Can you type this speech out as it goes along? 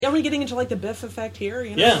Are we getting into like the Biff effect here?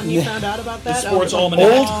 You know, Yeah. when you found out about that, The sports Oh,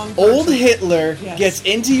 almanac. Old Hitler Yes. gets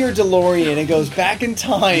into your DeLorean and goes back in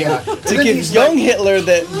time Yeah. to then give he's young like- Hitler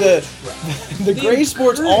the Gray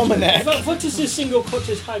Sports Almanac. What is this single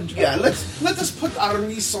quoted time travel? Yeah, let us put our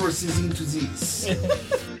resources into this.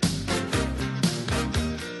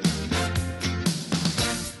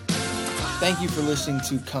 Thank you for listening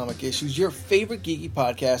to Comic Issues, your favorite geeky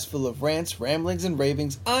podcast full of rants, ramblings, and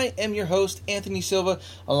ravings. I am your host, Anthony Silva,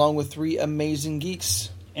 along with three amazing geeks.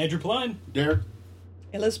 Andrew Pline. Derek?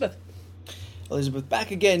 Elizabeth. Elizabeth, back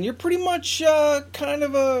again. You're pretty much kind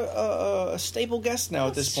of a staple guest now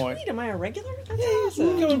at this point. Sweet, am I a regular? That's Yeah, awesome.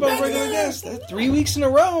 you're coming by regular guest. 3 weeks in a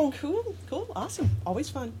row. Cool, awesome. Always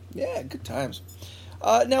fun. Yeah, good times.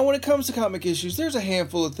 Now, when it comes to comic issues, there's a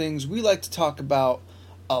handful of things we like to talk about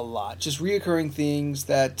a lot. Just reoccurring things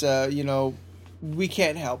that, we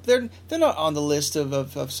can't help. They're not on the list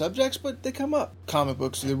of subjects, but they come up. Comic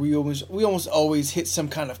books, we almost always hit some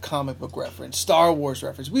kind of comic book reference, Star Wars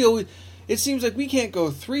reference. It seems like we can't go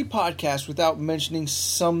 3 podcasts without mentioning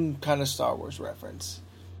some kind of Star Wars reference.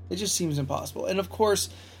 It just seems impossible. And of course,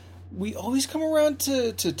 we always come around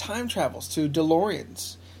to time travels, to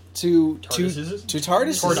DeLoreans, to TARDISes?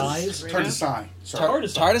 TARDISes. TARDISes. Sorry.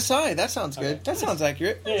 TARDISI. That sounds good. Okay. That sounds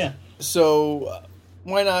accurate. Yeah. So,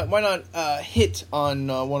 why not hit on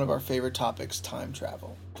one of our favorite topics, time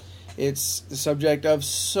travel? It's the subject of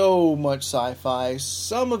so much sci-fi.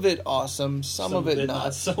 Some of it awesome, some of it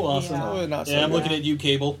not. so awesome. Yeah. Some of it not so Yeah, I'm good. looking at you,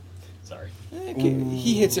 Cable. Sorry.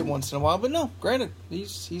 He hits it once in a while, but no. Granted,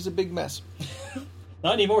 he's a big mess.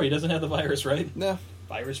 Not anymore. He doesn't have the virus, right? No.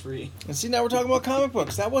 Virus free. And see, now we're talking about comic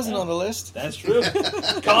books. That wasn't on the list. That's true.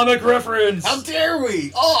 Comic reference. How dare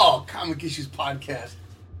we? Oh, Comic Issues Podcast.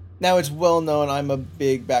 Now, it's well known I'm a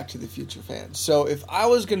big Back to the Future fan. So if I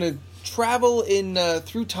was going to travel in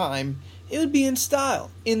through time, it would be in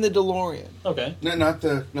style, in the DeLorean. Okay. No, not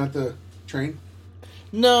the train.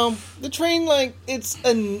 No, the train,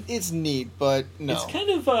 it's neat, but no. It's kind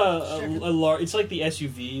of a large. It's like the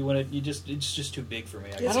SUV when it's just too big for me.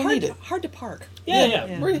 I It's guess. don't hard, need it. hard to park.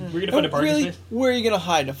 Yeah. We're gonna find a parking Really, space. where are you going to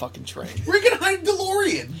hide a fucking train? We're gonna hide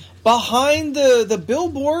DeLorean. Behind the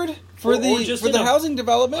billboard for Or the just for in the a- housing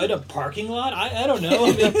development? In a parking lot? I don't know. I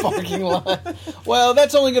In the mean, parking lot. Well,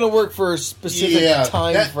 that's only going to work for a specific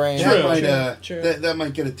time frame. True. That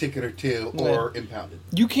might get a ticket or two or impounded.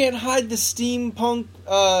 You can't hide the steampunk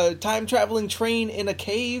time traveling train in a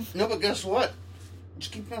cave. No, but guess what?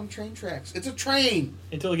 Just keep it on train tracks. It's a train.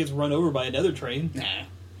 until it gets run over by another train. Nah.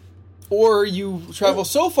 Or you travel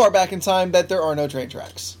so far back in time that there are no train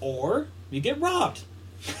tracks. Or you get robbed.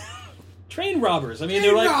 Train robbers. I mean,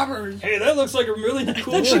 they're like, robbers. hey, that looks like a really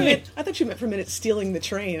cool I train. thought you meant for a minute stealing the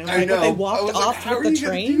train. I'm I like, know. They I walked was like, off how with are the you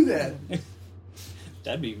gonna train. do that?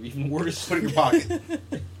 That'd be even worse. Put it in your pocket.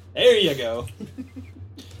 There you go.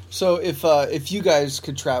 So if you guys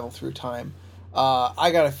could travel through time,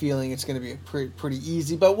 I got a feeling it's going to be pretty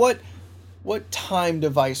easy. But what time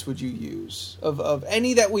device would you use of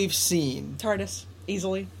any that we've seen? TARDIS,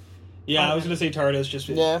 easily. Yeah, I was going to say TARDIS. Just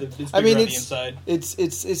Yeah, it's bigger I mean on the inside. it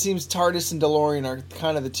seems TARDIS and DeLorean are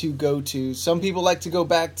kind of the two go-tos. Some people like to go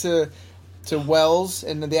back to Wells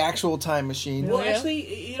and the actual time machine. Well, yeah. actually,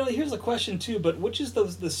 here's the question too. But which is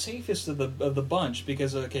the safest of the bunch?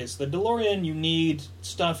 Because so the DeLorean, you need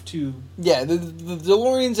stuff to. Yeah, the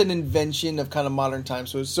DeLorean's an invention of kind of modern times,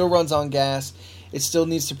 so it still runs on gas. It still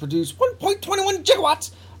needs to produce 1.21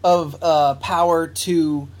 gigawatts of power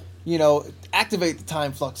to, activate the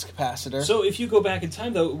time flux capacitor. So if you go back in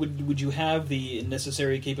time, though, would you have the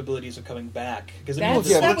necessary capabilities of coming back? Because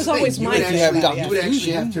That was always my You question. would Dr. actually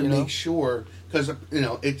Fusion, have to you know. make sure, because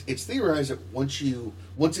it's theorized that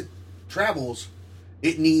once it travels,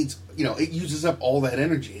 it needs it uses up all that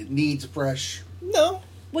energy. It needs fresh. No,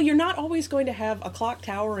 Well, you're not always going to have a clock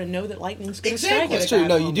tower and know that lightning's going to Exactly. strike that's at true. that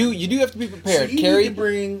No, moment. you do have to be prepared. So you carry need to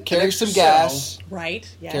bring carry an extra some cell. gas. Right,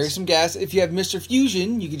 yes. Carry some gas. If you have Mr.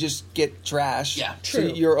 Fusion, you can just get trash. Yeah, so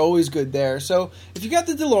true. you're always good there. So if you got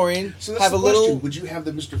the DeLorean, So that's have the a question. little. Would you have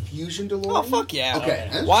the Mr. Fusion DeLorean? Oh fuck yeah! Okay.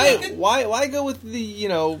 I'm Why checking. why go with the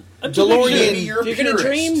Until Maybe DeLorean? you're a If you're going to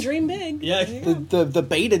purist. dream big. Yeah. The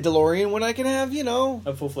beta DeLorean when I can have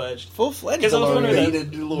a full-fledged. full-fledged Because I was wondering DeLorean.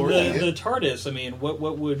 Beta DeLorean. the TARDIS. I mean, what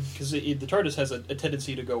would because the TARDIS has a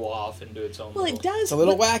tendency to go off and do its own. Well, it does. It's a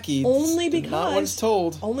little but wacky. Only It's not what it's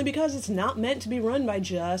told. Only because it's not meant to be run by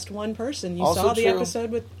just one person. You Also saw the true.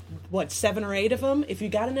 episode with 7 or 8 of them. If you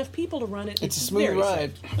got enough people to run it, It's a smooth very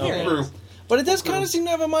ride. safe. Very Okay. True. nice. But it does kind of seem to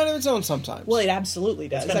have a mind of its own sometimes. Well, it absolutely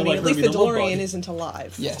does. It's I kinda mean, like at least Herbie the the Love DeLorean Bug. isn't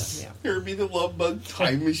alive. Yes. So, yeah. Herbie the Love Bug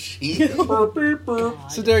time machine.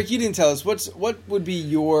 So Derek, you didn't tell us what would be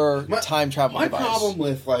your time travel My device? problem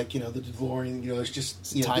with the DeLorean, it's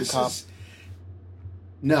just Time this cop. is-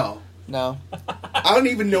 no, No, I don't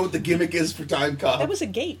even know what the gimmick is for Time Cop. That was a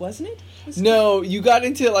gate, wasn't it? no. You got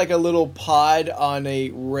into like a little pod on a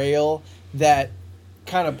rail that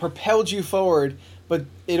kind of propelled you forward, but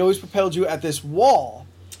it always propelled you at this wall.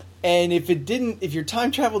 And if your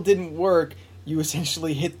time travel didn't work, you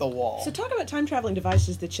essentially hit the wall. So talk about time traveling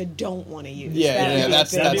devices that you don't want to use. Yeah, That would yeah, be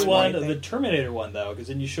that's- a big That'd be that's one, thing. the Terminator one, though, because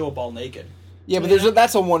then you show up all naked. Yeah, but Yeah.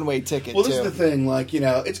 that's a one-way ticket Well, too. this is the thing.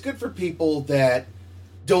 It's good for people that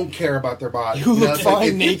don't care about their body. Who look it's like, fine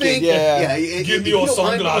if you naked, think- yeah. if Give me you your don't mind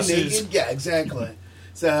being sunglasses. naked, yeah, exactly.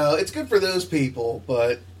 So it's good for those people,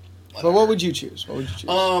 but. But what would you choose? What would you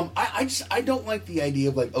choose? I don't like the idea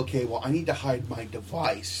of okay, well, I need to hide my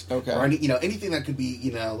device. Okay. Or I need, anything that could be,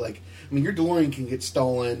 your DeLorean can get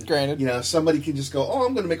stolen. Granted. Somebody can just go, oh,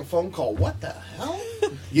 I'm going to make a phone call. What the hell?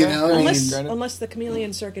 You know, I Unless, mean, Granted. unless the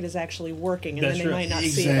chameleon circuit is actually working, and That's then they true. might not see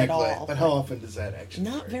it exactly. at all. But how often does that actually?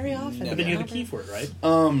 Not very often. But then you have a key for it, right?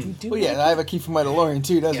 Do Well, yeah, and I have a key for my DeLorean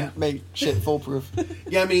too. Doesn't Yeah. make shit foolproof.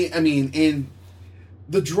 Yeah, I mean, in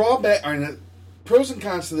the drawback, pros and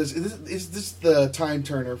cons to this is this the time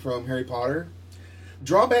turner from Harry Potter?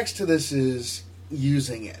 Drawbacks to this is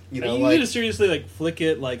using it. You need to seriously flick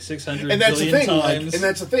it 600 and that's the billion thing. times. And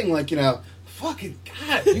that's the thing. Fucking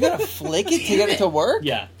God, You gotta flick it to get it to work.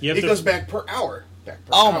 yeah, you have it to. goes back per hour.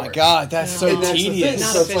 Oh my god, that's so And that's the thing. tedious.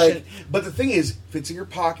 Not So it's efficient. but the thing is, fits in your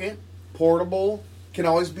pocket, portable, can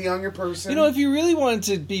always be on your person. You know, if you really wanted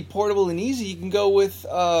to be portable and easy, you can go with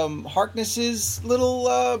Harkness's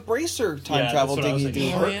little bracer time Yeah, travel that's what I was thingy.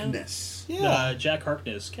 thinking. thing. Oh, yeah. Harkness. Yeah, Jack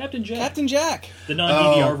Harkness, Captain Jack, Captain Jack. the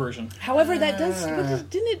non-DVR Oh. version. However, that does.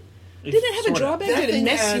 Didn't it have a Sorta. drawback? That Did it thing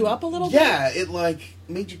mess had- you up a little Yeah, it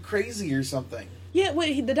made you crazy or something. bit? Yeah, well,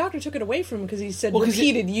 the doctor took it away from him because he said 'cause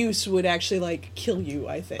repeated use would actually kill you.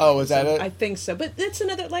 I think. Oh, is that it? I think so, but that's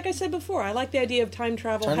another. Like I said before, I like the idea of time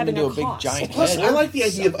travel Turn him having into a a big cost. giant Plus, head. I like the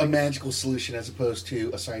idea of a magical solution as opposed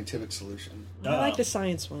to a scientific solution. I like the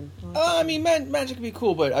science one. I mean, magic would be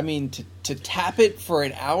cool, but I mean, to tap it for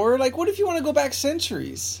an hour, what if you want to go back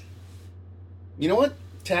centuries? You know what?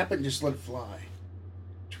 Tap it and just let it fly.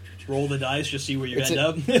 Roll the dice, just see where you It's end a-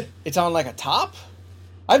 up. It's on a top.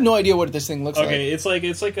 I have no idea what this thing looks Okay, it's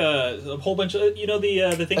like a whole bunch of the things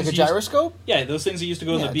like a you used- gyroscope. yeah, those things that used to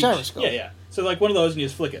go on Yeah, the beach. gyroscope. Yeah. So one of those, and you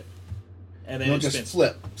just flick it, and then You it don't just spins.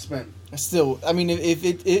 flip, spin. Still, I mean, if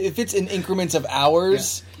it's in increments of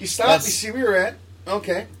hours, You stop, that's- you see where you're at.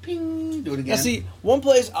 Okay. Ping. Do it again. Now, see, one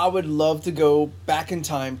place I would love to go back in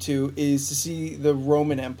time to is to see the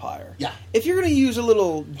Roman Empire. Yeah. If you're going to use a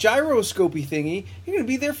little gyroscopy thingy, you're going to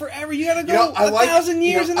be there forever. You got to go You know, I like 1,000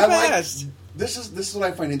 years in the I like- past. This is what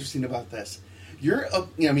I find interesting about this.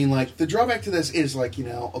 The drawback to this is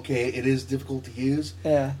okay, it is difficult to use.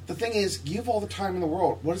 Yeah. The thing is, you have all the time in the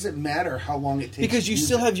world. What does it matter how long it takes? Because to you use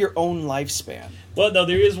still it? have your own lifespan. Well, no,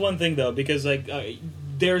 there is one thing though, because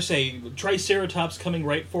there's a Triceratops coming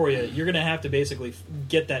right for you. You're gonna have to basically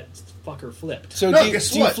get that fucker flipped. So No, do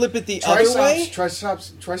guess you what? flip it the other way?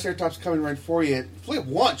 Triceratops coming right for you. Flip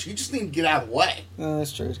once. You just need to get out of the way.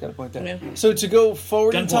 That's true. It's got a point there. Yeah. So to go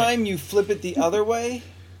forward in Gunpoint. time, you flip it the other way?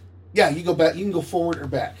 Yeah, you go back. You can go forward or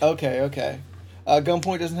back. Okay.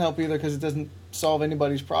 Gunpoint doesn't help either because it doesn't solve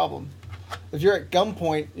anybody's problem. If you're at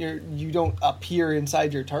gunpoint, you don't appear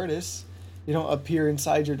inside your TARDIS. You don't appear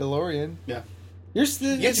inside your DeLorean. Yeah. You're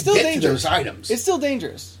still. You have It's to still get to dangerous. those items. It's still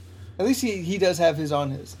dangerous. At least he does have his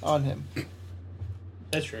on him.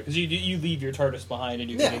 That's true, because you leave your TARDIS behind and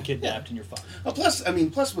you Yeah, get kidnapped and you're fine.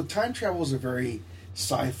 Plus with time travel is a very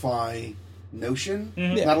sci-fi notion.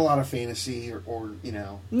 Mhm. Yeah. Not a lot of fantasy or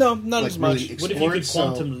No, not as much. really What if you could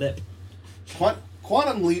explored, quantum leap?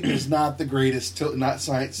 Quantum leap is not the greatest. Not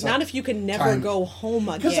science. Not if you can never time. go home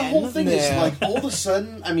again. Because the whole thing is Yeah. all of a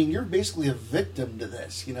sudden. I mean, you're basically a victim to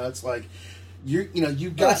this. It's like you've That's gotten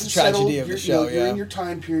the tragedy settled. of the You're, show, you're yeah. in your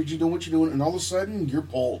time period. You know what you're doing, and all of a sudden you're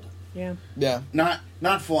pulled. Yeah. Yeah.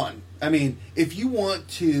 Not fun. I mean, if you want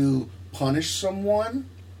to punish someone,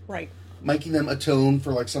 Right. making them atone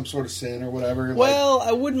for some sort of sin or whatever. Well,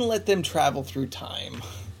 I wouldn't let them travel through time.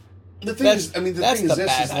 The thing That's- is, I mean, the that's thing is, the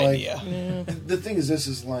this bad is idea. the thing is, this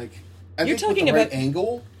is I You're think talking with the right about-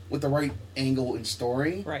 angle, with the right angle and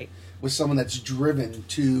story, Right. with someone that's driven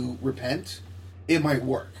to repent, it might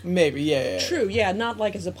work. Maybe, yeah. True, yeah, not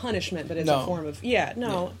as a punishment, but as No. a form of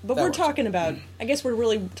no. But that we're works. talking about. I guess we're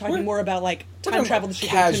really talking We're- more about we're time talking travel about that you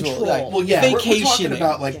casual, can control. like- Well, yeah, we're talking Vacationing.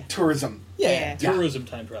 about Yeah. tourism. Yeah. Tourism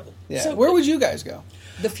time travel. Yeah. So- Where would you guys go?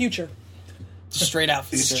 The future. Straight out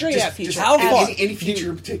future. Straight out future. how far? Any future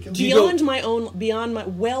in particular? Do you go- beyond my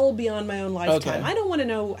own lifetime. Okay. I don't want to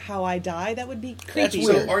know how I die. That would be That's creepy.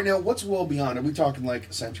 weird. So, all right, now, what's well beyond? Are we talking like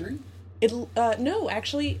a century? No,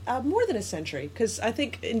 actually, more than a century. Because I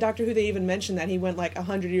think in Doctor Who they even mentioned that he went like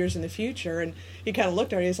 100 years in the future, and he kind of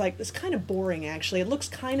looked at it. He's like, "It's kind of boring, actually. It looks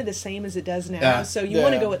kind of the same as it does now. Yeah. So you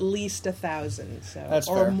want to Yeah. go at least 1,000, so That's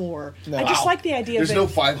or fair. more. No. I just Wow. like the idea There's of no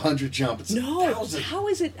it. 500 jump. It's No, 1,000. how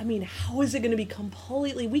is it? I mean, how is it going to be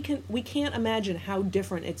completely? We can't imagine how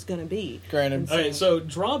different it's going to be. Granted. And Okay, so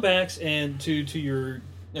drawbacks and to your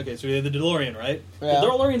okay, so we have the DeLorean, right? Yeah. The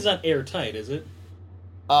DeLorean's not airtight, is it?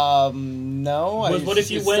 No. What if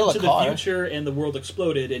you it's went still a to the car. future and the world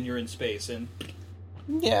exploded and you're in space and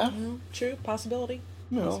Yeah. True, possibility.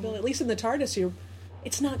 No. Possibility. At least in the TARDIS,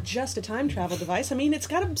 it's not just a time travel device. I mean, it's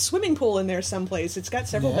got a swimming pool in there someplace. It's got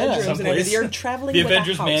several Yeah. bedrooms and someplace? everything. You're traveling the with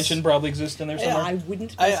Avengers a house. Mansion probably exists in there Yeah, somewhere. I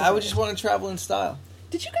wouldn't. Be I would surprised. just want to travel in style.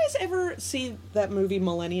 Did you guys ever see that movie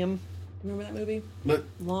Millennium? Remember that movie? But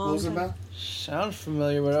Long what was it time. about? Sounds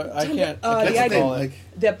familiar, but I Time- can't. uh, I the can't idea- recall it. Like,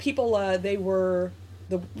 The people, they were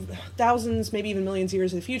the thousands, maybe even millions of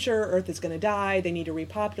years in the future. Earth is going to die. They need to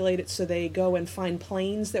repopulate it, so they go and find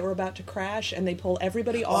planes that were about to crash, and they pull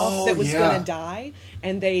everybody off Oh, that was yeah. going to die,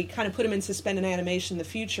 and they kind of put them in suspended animation in the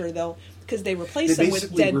future, though, because they replace they them with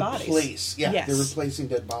basically dead replace. bodies. Yeah, Yes. they're replacing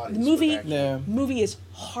dead bodies. The movie, with actual- Yeah. movie is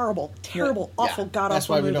horrible, terrible, Yeah. awful, god awful. That's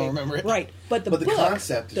why we movie. don't remember it. Right, but the But the book,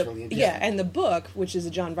 concept is really interesting. Yeah, and the book, which is a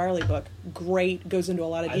John Varley book, great, goes into a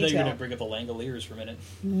lot of I thought you were detail. going to bring up the Langoliers for a minute.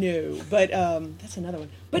 No, but that's another one.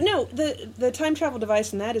 But no, the time travel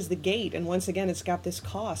device, and that is the gate. And once again, it's got this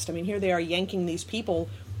cost. I mean, here they are yanking these people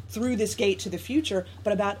through this gate to the future,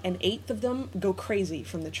 but about an eighth of them go crazy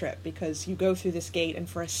from the trip because you go through this gate, and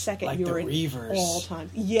for a second Like you're the in Reavers. all time.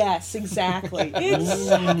 Yes, exactly,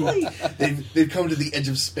 exactly. They've come to the edge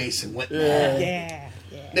of space and went. Yeah. Yeah,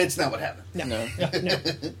 yeah. That's not what happened. No, No. no.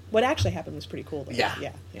 What actually happened was pretty cool, though. Yeah.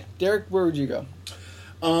 yeah. Derek, where would you go?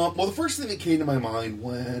 Well, the first thing that came to my mind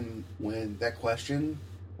when that question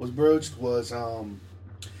was broached was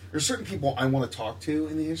there's certain people I want to talk to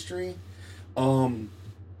in the history,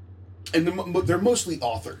 and they're mostly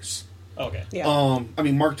authors. Okay. Yeah. I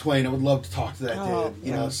mean, Mark Twain. I would love to talk to that Oh, dude.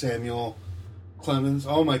 You yeah. know, Samuel Clemens.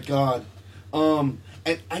 Oh my God.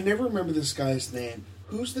 And I never remember this guy's name.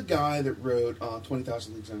 Who's the guy that wrote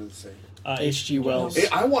 20,000 Leagues Under the Sea? H.G. Wells.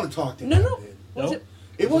 I want to talk to him. No, no. Dude. What was Nope. it?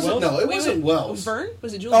 It wasn't. Wells? No, it Wait, wasn't wait. Wells. Verne?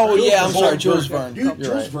 Was it Jules Oh, Verne? yeah, I'm sorry, Jules Jules Verne. Dude, You're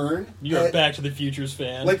Jules right. Verne. You're a Back to the Futures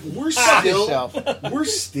fan. Like we're Ah, still yourself. we're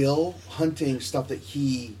still hunting stuff that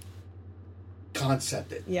he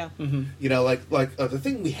concepted. Yeah. You know, like the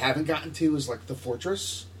thing we haven't gotten to is like the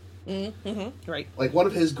Fortress. Right. Like one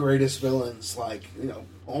of his greatest villains, like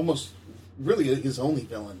almost really his only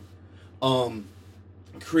villain,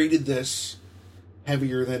 created this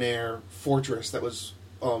heavier than air fortress that was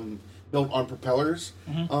built on propellers.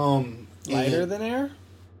 Lighter and than air?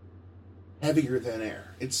 heavier than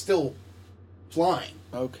air. It's still flying,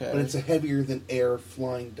 Okay. but it's a heavier than air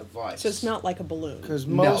flying device. So it's not like a balloon. Because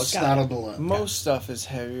No, most it's not a balloon. most stuff is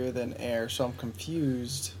heavier than air, so I'm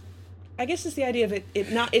confused. I guess it's the idea of it's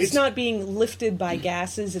It's- not being lifted by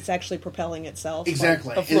gases. It's actually propelling itself.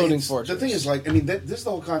 Exactly. A floating And fortress. The thing is, like, I mean, this is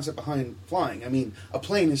the whole concept behind flying. I mean, a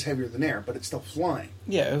plane is heavier than air, but it's still flying.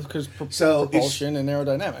 Yeah, because So it's- propulsion and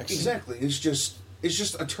aerodynamics. Exactly. It's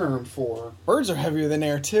just a term for Birds are heavier than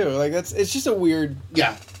air too. Like it's just a weird.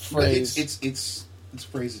 yeah Phrase. It's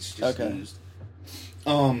phrase that's just Okay. used.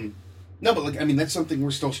 No, but like I mean, that's something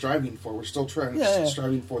we're still striving for. We're still striving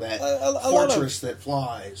for that A lot of- fortress that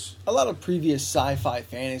flies. A lot of previous sci-fi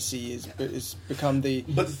fantasy is become the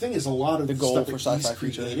But the thing is, a lot of The goal stuff for that he's sci-fi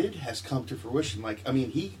future. created has come to fruition. Like, I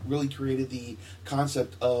mean, he really created the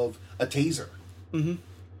concept of a taser.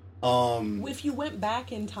 If you went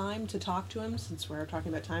back in time to talk to him, since we're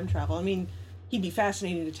talking about time travel, I mean, he'd be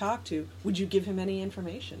fascinating to talk to. Would you give him any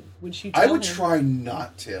information? Would you? Tell I would him? try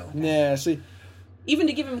not to. yeah. See, Even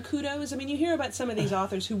to give him kudos. I mean, you hear about some of these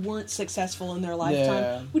authors who weren't successful in their lifetime.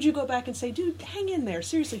 Yeah. Would you go back and say, "Dude, hang in there.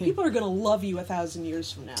 Seriously, people are going to love you 1,000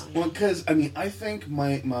 years from now." Well, because I mean, I think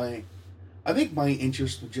my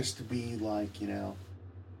interest would just to be like,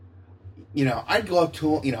 I'd go up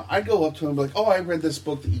to him, and be like, "Oh, I read this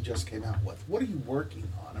book that you just came out with. What are you working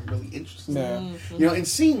on? I'm really interested." yeah. And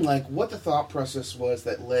seeing like what the thought process was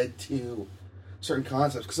that led to certain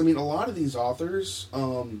concepts. Because I mean, a lot of these authors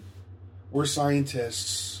were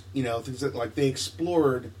scientists. Things that like they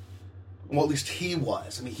explored. Well, at least he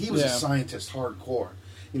was. I mean, he was a Yeah. scientist, hardcore.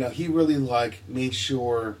 He really like made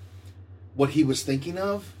sure what he was thinking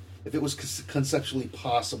of if it was conceptually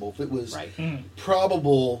possible, if it was Right.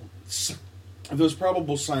 probable, if there was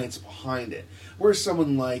probable science behind it. Whereas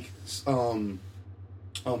someone like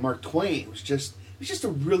Mark Twain was just a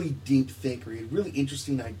really deep thinker. He had really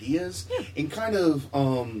interesting ideas and kind of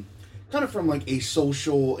from like a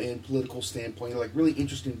social and political standpoint, like really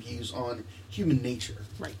interesting views on human nature.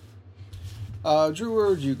 Right. Drew, where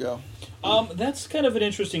would you go? That's kind of an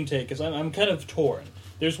interesting take, because I'm kind of torn.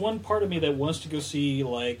 There's one part of me that wants to go see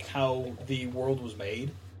like how the world was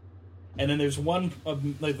made, and then there's one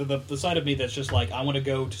of, like the side of me that's just like, I want to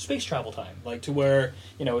go to space travel time, like to where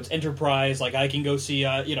it's Enterprise, like I can go see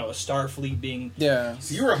a Starfleet being. Yeah.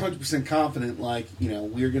 So you were 100% confident, like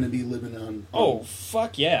we're going to be living on Oh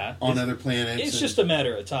fuck yeah! on other planets. It's just a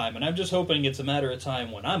matter of time, and I'm just hoping it's a matter of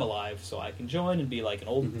time when I'm alive, so I can join and be like an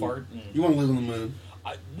old fart. And, you want to live on the moon.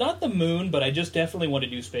 not the moon, but I just definitely want to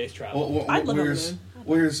do space travel. I'd live on the moon.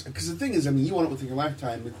 Where's because the thing is, you want it within your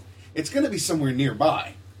lifetime. It's going to be somewhere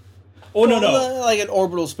nearby. Oh no. Like an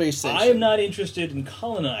orbital space station. I am not interested in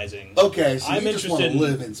colonizing. Okay, so I'm you just want to interested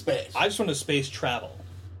live in space. I just want to space travel.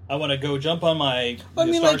 I want to go jump on my I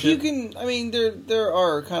mean, like you starship. can. I mean, there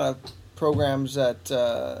are kind of programs that,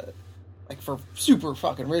 like for super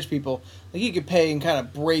fucking rich people, like you could pay and kind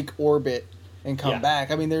of break orbit and come Yeah.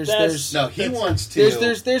 back. I mean, there's No, he wants to.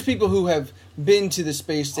 there's people who have been to the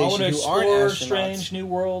space I want station to who aren't explore astronauts. strange new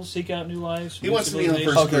worlds, seek out new lives. He new wants to be on the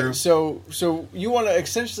civilizations. first Okay, crew. so you want to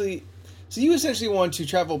essentially want to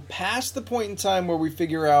travel past the point in time where we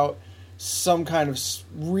figure out some kind of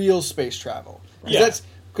real space travel. Yeah. That's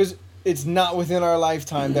because it's not within our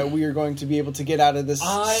lifetime that we are going to be able to get out of this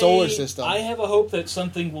solar system. I have a hope that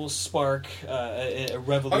something will spark a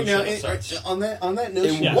revolution. Now, of sorts. on that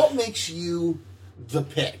notion, Yeah. what makes you the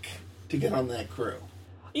pick to get on that crew?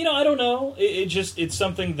 I don't know. It's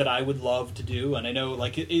something that I would love to do, and I know,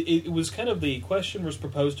 like, it was kind of the question was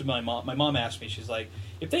proposed to my mom. My mom asked me, she's like,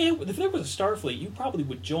 if there was a Starfleet, you probably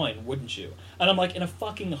would join, wouldn't you? And I'm like, in a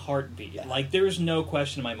fucking heartbeat. Yeah. Like, there is no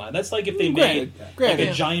question in my mind. That's like if they made like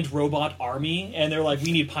a giant robot army, and they're like,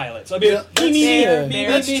 we need pilots. I mean,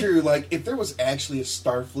 That's true. Like, if there was actually a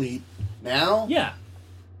Starfleet now, yeah.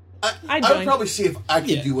 I would probably see if I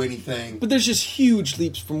could do anything. But there's just huge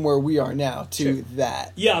leaps from where we are now to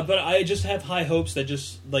that. Yeah, but I just have high hopes that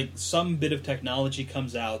just like some bit of technology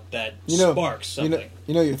comes out that sparks something.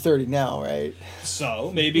 You're 30 now, right?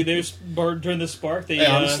 So maybe there's during the spark, the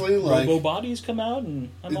honestly, robo bodies come out, and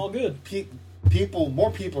I'm all good.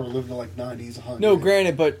 More people are living to like 90s, 100. No,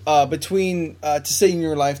 granted, but between to say in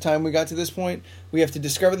your lifetime we got to this point, we have to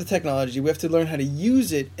discover the technology, we have to learn how to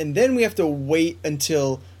use it, and then we have to wait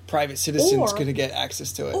until private citizens could get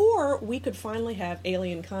access to it. Or we could finally have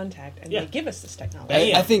alien contact and they give us this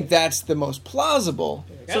technology. I think that's the most plausible.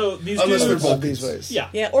 So these Unless they're dudes, Vulcans. These ways.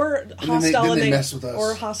 yeah, or hostile, then they mess with us.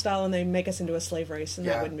 or hostile, and they make us into a slave race, and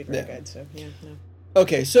that wouldn't be very Yeah. good. So no.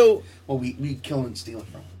 Okay, so Well, we kill and steal it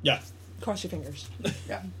from them. yeah, Cross your fingers.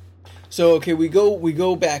 Yeah. we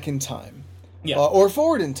go back in time, yeah. or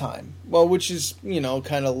forward in time. Well, which is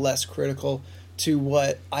kind of less critical to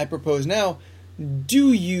what I propose now.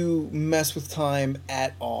 Do you mess with time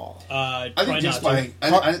at all? I Try think just not by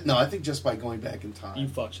to. I think just by going back in time. You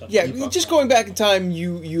fuck something. Yeah, You just fuck going back in time,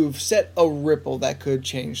 you've set a ripple that could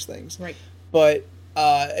change things. Right. But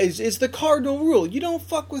it's the cardinal rule. You don't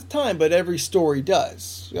fuck with time, but every story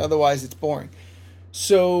does. Otherwise, it's boring.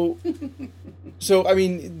 So I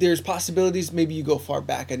mean, there's possibilities. Maybe you go far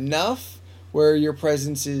back enough where your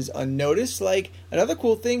presence is unnoticed. Like, another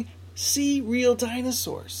cool thing, see real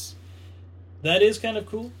dinosaurs. That is kind of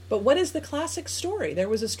cool. But what is the classic story? There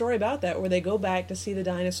was a story about that where they go back to see the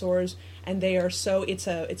dinosaurs, and they are it's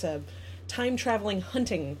a time traveling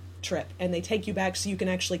hunting trip, and they take you back so you can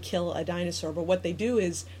actually kill a dinosaur. But what they do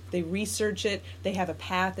is they research it. They have a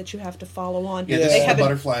path that you have to follow on. Yeah, this They is the have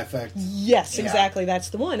butterfly effect. Yes, Yeah. exactly. That's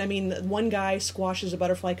the one. I mean, one guy squashes a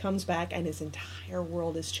butterfly, comes back, and his entire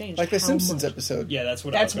world is changed. Like the How Simpsons much? episode. Yeah, that's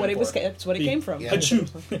what. That's I what was it was. going for. That's what it came from. Yeah.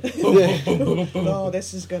 Achoo. Oh,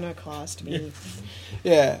 this is gonna cost me.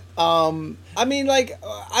 Yeah. I mean, like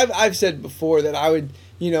I've said before that I would,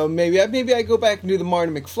 maybe I go back and do the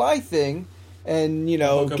Marty McFly thing, and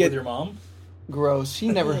Hook up get with your mom. gross. He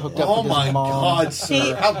never hooked up Oh with his my mom. God,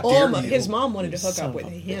 sir! How dare you? His mom wanted to hook Son up with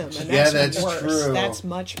of a him, and Yeah, that's, that's worse. true. That's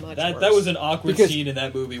much worse. That was an awkward Because- scene in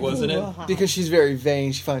that movie, wasn't it? Because she's very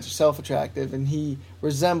vain, she finds herself attractive, and he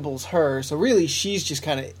resembles her. So really, she's just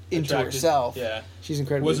kind of into Attracted. herself. Yeah. She's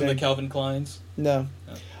incredibly Wasn't the vain. Calvin Klein's? No.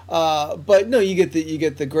 But no, you get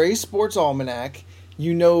the Gray Sports Almanac.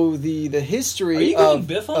 You know the history. Are you going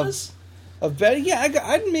Biff on us? Of Betty. Yeah,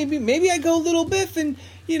 I'd maybe I go a little Biff, and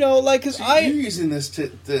like because So you're using this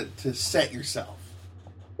to set yourself.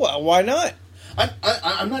 Well, why not?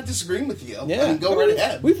 I'm not disagreeing with you. Yeah, I mean, go right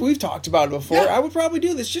ahead. We've talked about it before. Yeah. I would probably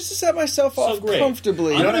do this just to set myself So off great.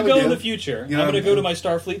 comfortably. I'm know what going to I would go in do? the future. You know I'm what going I to go would to do? my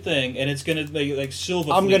Starfleet thing, and it's going to be like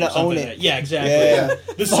Silva. I'm Fleet gonna or something own like it. that. Yeah, exactly.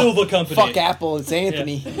 Yeah. The Silva Company. Fuck Apple, it's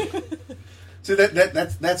Anthony. So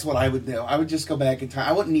that's what I would do. I would just go back in time.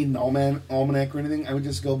 I wouldn't need an almanac or anything. I would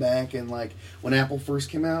just go back and like when Apple first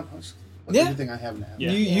came out, what's Yeah. everything I have now?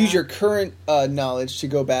 Yeah. You use your current knowledge to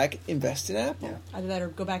go back, invest in Apple. Yeah. Either that or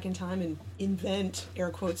go back in time and invent,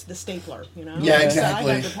 air quotes, the stapler, you know? Yeah, So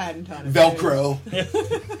exactly. I got the patent on it. Velcro.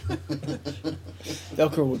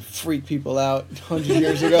 Velcro would freak people out 100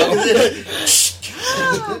 years ago.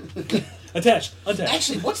 Attached.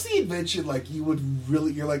 Actually, what's the invention like you would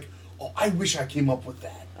really? You're like, oh, I wish I came up with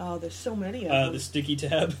that. Oh, there's so many of them. The sticky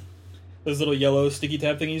tab. Those little yellow sticky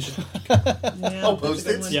tab thingies. Yeah, Oh, that's a good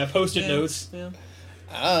Post-its? one. Yeah, Post-it Yeah, notes.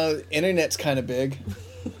 Yeah. Internet's kind of big.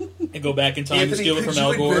 And go back in time and Anthony, steal it could from you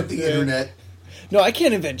Al Gore. invent the internet? No, I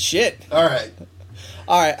can't invent shit. All right.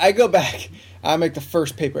 All right, I go back. I make the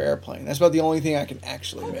first paper airplane. That's about the only thing I can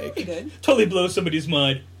actually Oh, that'd be make. good. Totally blow somebody's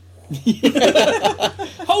mind.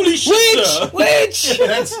 Holy shit, sir. Which?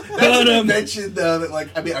 That's an But, invention though. That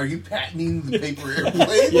like, I mean, are you patenting the paper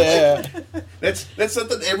airplane? Yeah. That's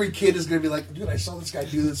something every kid is going to be like, dude, I saw this guy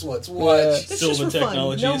do this once. Yeah. Watch. It's just Silver for fun.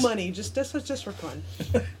 Technologies. No money. That's just for fun.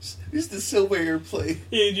 It's the silver airplane.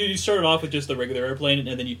 You started off with just the regular airplane,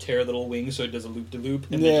 and then you tear the little wings so it does a loop-de-loop,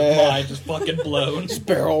 and then Yeah. your mind just fucking blown.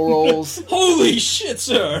 Barrel rolls. Holy shit,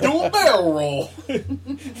 sir! Do a barrel roll.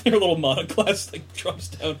 Your little monoclass like drops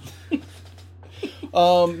down.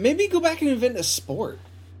 Maybe go back and invent a sport.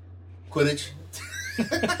 Quidditch.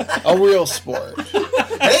 A real sport.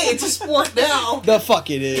 Hey, it's a sport now. The fuck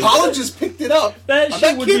it is. Colleges picked it up. That I'm shit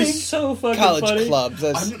not would kidding. be so fucking College funny. clubs.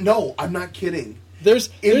 That's, I'm not kidding. there's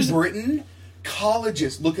In Britain,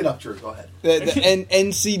 colleges. Look it up, Drew. Go ahead. the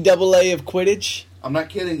NCAA of Quidditch. I'm not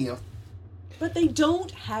kidding you. But they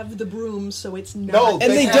don't have the brooms, so it's not. No, And They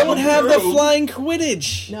they have don't a have the broom. flying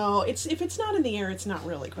Quidditch. No, if it's not in the air, it's not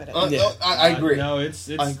really Quidditch. Yeah. I agree. No, it's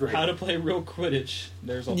I agree. how to play real Quidditch.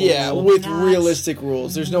 There's a whole Yeah, rule. with Not realistic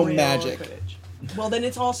rules. There's no real magic. Quidditch. Well, then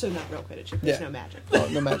it's also not real Quidditch if there's Yeah. no magic. Oh,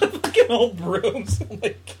 no magic. fucking old brooms. Oh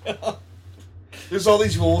my god. There's all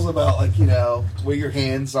these rules about like where your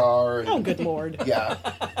hands are. And, Oh, good lord. Yeah.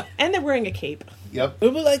 And they're wearing a cape. Yep.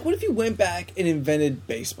 But like, what if you went back and invented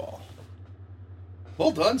baseball?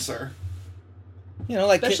 Well done, sir. You know,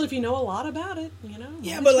 like Especially if you know a lot about it, you know?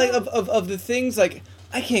 yeah, might but as like well. of the things like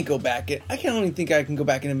I can't go back. I can't only think I can go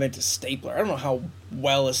back and invent a stapler. I don't know how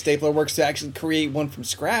well a stapler works to actually create one from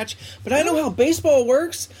scratch, but I know how baseball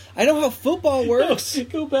works. I know how football works.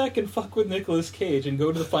 Go back and fuck with Nicolas Cage and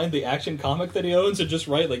go to find the action comic that he owns and just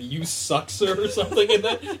write like "You suck, sir" or something in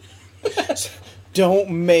that. Don't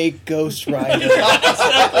make Ghost Rider.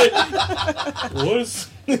 Was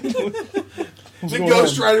The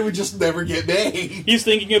Ghost Rider would just never get made. he's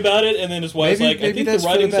thinking about it, and then his wife's Maybe- like, "I maybe think the that's for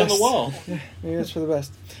the writing's on the best." wall." Maybe that's for the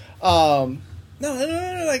best.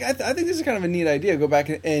 No. Like I think this is kind of a neat idea. Go back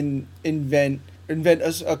and invent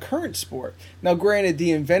a current sport. Now, granted,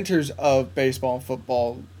 the inventors of baseball and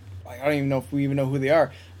football, like, I don't even know if we even know who they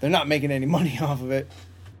are. They're not making any money off of it.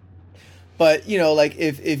 But like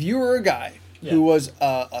if you were a guy Yeah. who was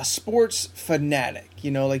a sports fanatic,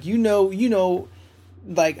 like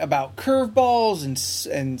like about curveballs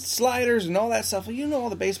and sliders and all that stuff. All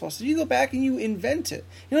the baseball stuff. You go back and you invent it.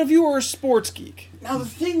 If you were a sports geek. Now the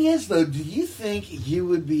thing is, though, do you think you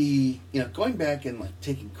would be, going back and like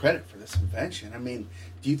taking credit for this invention? I mean,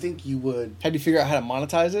 do you think you would? How do you figure out how to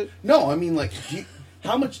monetize it? No, I mean, like,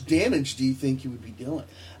 how much damage do you think you would be doing?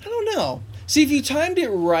 I don't know. See, if you timed it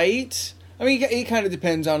right, I mean, it kind of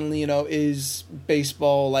depends on, is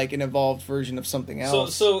baseball like an evolved version of something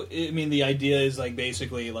else? So I mean, the idea is like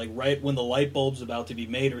basically like right when the light bulb's about to be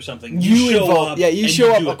made or something, you show evolve, up. yeah, you and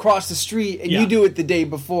show up do it. across the street and Yeah. you do it the day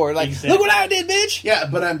before. Like, Exactly. look what I did, bitch! Yeah,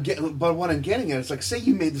 but what I'm getting at is like, say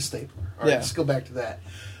you made the stapler. All right, Yeah. let's go back to that.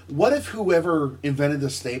 What if whoever invented the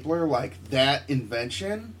stapler, like that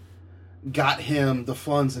invention, got him the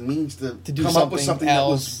funds and means to do come up with something something that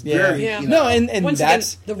else. was Yeah. very, Yeah. No, and Once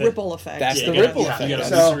that's again, the ripple effect. that's Yeah, the you gotta- ripple yeah, effect. you gotta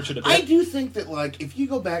of it. So research it a bit. I do think that like if you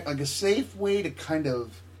go back, like a safe way to kind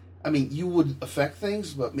of, I mean, you would affect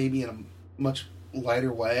things, but maybe in a much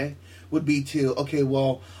lighter way would be to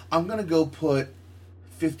I'm gonna go put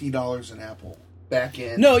 $50 in Apple back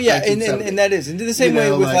in. No, yeah, and 1970. that is. And the same You way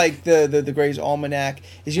know, with like- the Gray's Almanac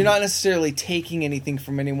is you're not necessarily taking anything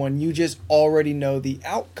from anyone. You just already know the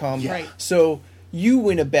outcome. Yeah. Right. So you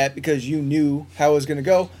win a bet because you knew how it was going to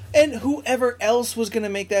go. And whoever else was going to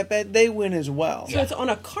make that bet, they win as well. So it's on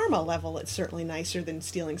a karma level, it's certainly nicer than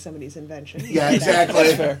stealing somebody's invention. Yeah,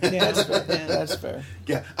 exactly. That's fair. Yeah. Yeah, that's fair.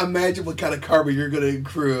 Yeah, imagine what kind of karma you're going to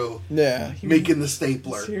accrue Yeah. making the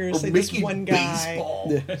stapler. Seriously, or this making one guy. baseball.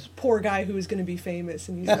 Yeah. This poor guy who was going to be famous,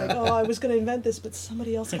 and he's like, "Oh, I was going to invent this, but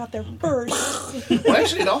somebody else got there first." Well,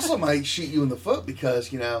 actually, it also might shoot you in the foot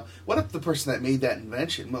because, what if the person that made that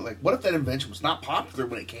invention, what if that invention was not popular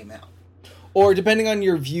when it came out? Or depending on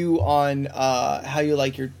your view on how you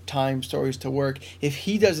like your time stories to work, if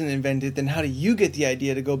he doesn't invent it, then how do you get the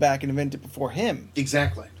idea to go back and invent it before him?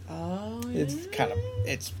 Exactly. Oh, It's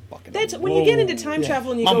it's fucking... That's when you get into time Yeah.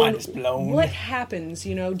 travel and you My go, mind is blown. what happens? Do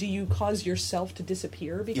you cause yourself to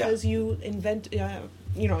disappear because you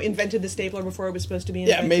invented the stapler before it was supposed to be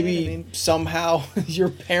invented? Yeah, maybe somehow your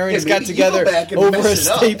parents Yeah, got maybe together you go back and over a mess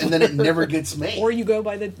it up, staple. and then it never gets made. Or you go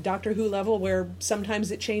by the Doctor Who level where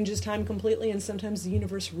sometimes it changes time completely and sometimes the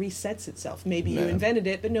universe resets itself. Maybe you Yeah. invented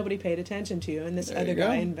it, but nobody paid attention to you, and this There other you go.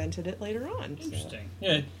 guy invented it later on. So. Interesting.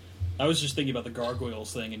 Yeah. I was just thinking about the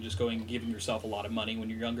gargoyles thing and just going and giving yourself a lot of money when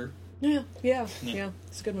you're younger. Yeah,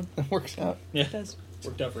 it's a good one. It works out. Yeah. It does.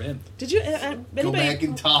 Worked out for him. Did you? Go Anybody? back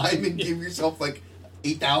in time and give yourself like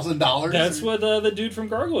 $8,000. That's what the dude from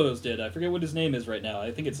Gargoyles did. I forget what his name is right now.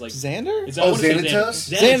 I think it's like Xander? It's, I wanna say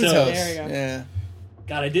Xanatos? Xanatos. There you go. Yeah.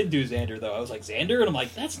 God, I did do Xander though. I was like Xander, and I'm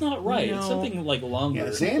like, that's not right. It's No. something like longer. Yeah,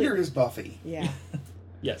 Xander is Buffy. Yeah.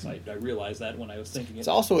 Yes, I realized that when I was thinking It's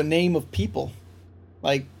it. also a name of people.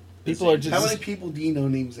 Like, people are just... How many people do you know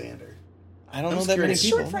named Xander? I don't I'm know that many curious.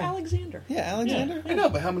 people. Short for Alexander. Yeah, Alexander. I know,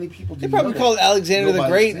 but how many people do They you probably know? call it Alexander Go the by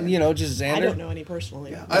Great, Xander. just Xander. I don't know any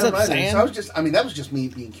personally. Yeah, but- I don't What's up, either. Zan? So that was just me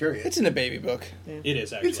being curious. It's in a baby book. It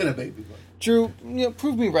is actually. It's in a baby book. Drew,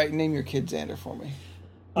 prove me right and name your kid Xander for me.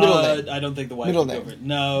 Middle name. I don't think the wife Middle would go name. for it.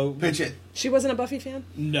 No, Pitch it. She wasn't a Buffy fan?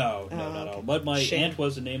 no, Oh, not at okay. all. But my Shame. aunt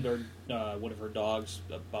was and named her one of her dogs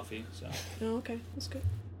Buffy. So Oh, okay. That's good.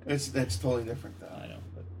 That's totally different, though. I know.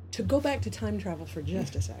 But To go back to time travel for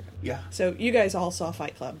just a second. Yeah. So you guys all saw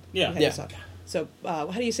Fight Club. Yeah. You guys Yeah. saw- So how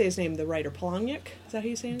do you say his name? The writer Palahniuk? Is that how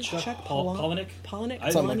you say it? Chuck Palahniuk? Palahniuk. I-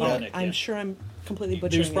 Something like that. I'm Yeah. sure I'm completely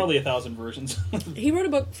butchering. there's probably 1,000 versions. it. He wrote a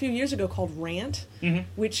book a few years ago called Rant,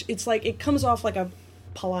 which it's like it comes off like a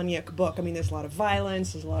Palahniuk book. I mean, there's a lot of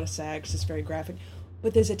violence, there's a lot of sex, it's very graphic,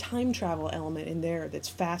 but there's a time travel element in there that's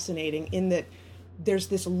fascinating. In that there's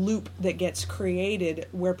this loop that gets created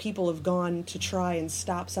where people have gone to try and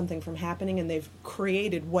stop something from happening, and they've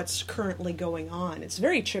created what's currently going on. It's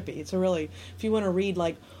very trippy. It's a really, if you want to read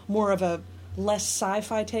like more of a less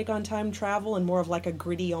sci-fi take on time travel and more of like a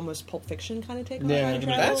gritty, almost Pulp Fiction kind of take on Yeah, time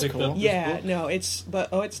that's travel. cool. Yeah, no, it's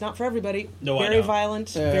not for everybody. No, I very know.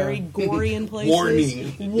 violent, Yeah. very gory in places.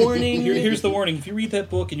 Warning. Warning. Here's the warning: if you read that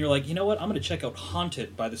book and you're like, you know what, I'm going to check out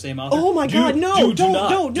Haunted by the same author. Oh my Dude, God! No! dude, do don't!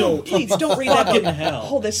 not. No! Don't. Please don't read that Fucking book. hell.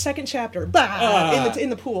 Hold the second chapter. Bah! in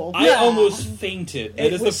the pool. I Bah! almost fainted. That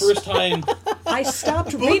It is was- the first time I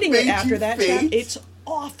stopped book reading made it after you that faint? chapter. It's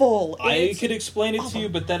awful. I It's- could explain it to you,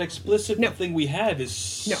 but that explicit No. thing we have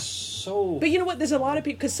is No. so. But you know what? There's a lot of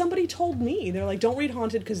people, because somebody told me, they're like, don't read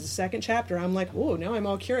Haunted because the second chapter. I'm like, oh, now I'm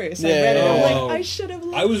all curious. I Yeah. read it. I'm Oh. like, I should have.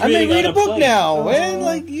 I was I may reading read on a book plane. now, man.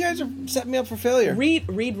 Like, you guys are setting me up for failure.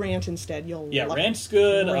 read Rant instead. You'll Yeah, love Rant's it.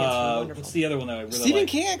 good. Rant's wonderful. What's the other one that I really Stephen like?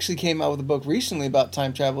 King actually came out with a book recently about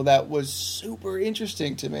time travel that was super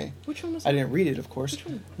interesting to me. Which one was I that? didn't read it, of course.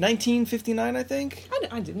 1959, I think.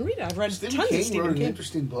 I didn't read it. I've read Stephen tons King of Stephen wrote an King.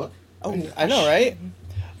 interesting book. Oh, I know, right?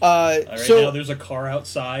 All right, So now there's a car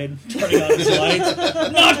outside turning on its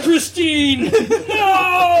lights. Not Christine!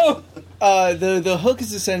 No! the hook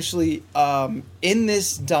is essentially in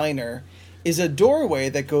this diner is a doorway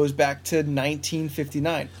that goes back to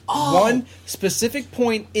 1959. One specific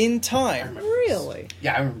point in time. Really?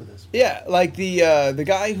 Yeah, I remember this. Yeah, like the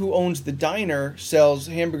guy who owns the diner sells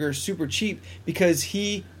hamburgers super cheap because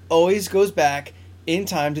he always goes back in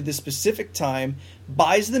time to this specific time,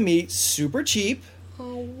 buys the meat super cheap,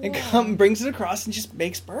 Oh, and brings it across and just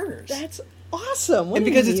makes burgers. That's awesome. What And a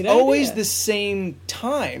because it's neat always idea. the same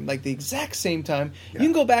time, like the exact same time, you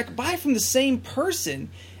can go back, buy from the same person,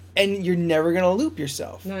 and you're never going to loop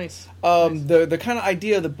yourself. Nice. The kind of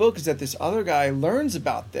idea of the book is that this other guy learns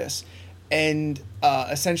about this and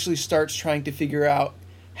essentially starts trying to figure out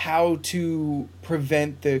how to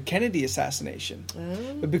prevent the Kennedy assassination.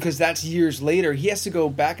 But because that's years later, he has to go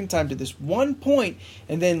back in time to this one point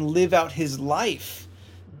and then live out his life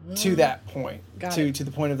to that point, Got to it.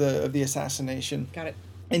 the point of the assassination. Got it.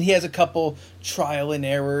 And he has a couple trial and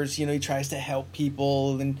errors. You know, he tries to help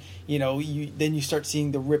people, and then you start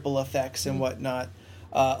seeing the ripple effects and whatnot.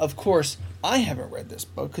 Of course, I haven't read this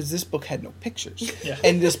book because this book had no pictures, Yeah.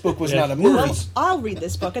 and this book was Yeah. not a movie. Words. I'll read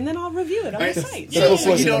this book and then I'll review it on the site. So- So you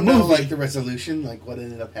wasn't a don't know movie. like the resolution, like what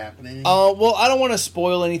ended up happening. Well, I don't want to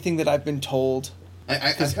spoil anything that I've been told.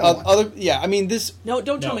 I kind of Other, yeah, I mean this. No,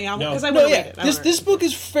 don't tell No, me, no. because I No, want to yeah, read it. I this wanna this read book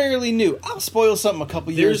is fairly new. I'll spoil something a couple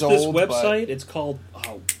There's years this old. but- website. It's called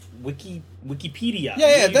Wikipedia. Yeah, You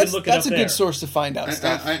yeah, can that's look it up a there. good source to find out I,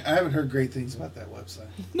 stuff. I haven't heard great things about that website.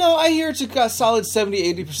 No, I hear it's a solid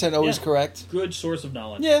 70-80% always Yeah. correct. Good source of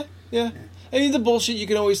knowledge. Yeah, yeah. I mean the bullshit you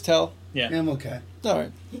can always tell. Yeah. Yeah, I'm okay. All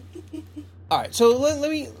right. All right, so let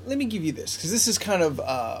me give you this because this is kind of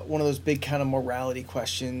one of those big kind of morality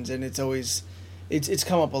questions, and it's always it's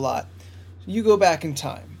come up a lot. You go back in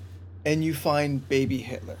time, and you find baby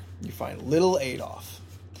Hitler. You find little Adolf.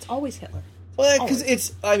 It's always Hitler. Well, because Always.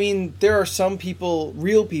 it's I mean there are some people,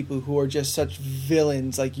 real people, who are just such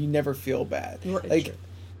villains. Like you never feel bad. Right, Like, sure.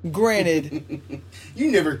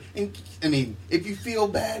 You never. I mean, if you feel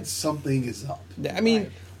bad, something is up. I mean,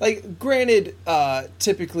 Right. like, granted,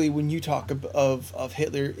 typically when you talk of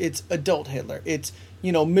Hitler, it's adult Hitler. It's,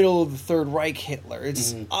 middle of the Third Reich Hitler.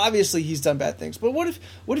 It's obviously he's done bad things. But what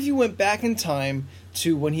if you went back in time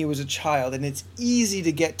to when he was a child and it's easy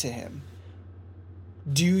to get to him?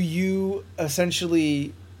 Do you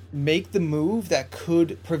essentially make the move that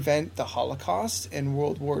could prevent the Holocaust in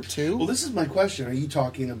World War II? Well, this is my question. Are you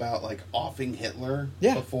talking about like offing Hitler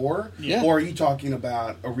Yeah. before, Yeah. or are you talking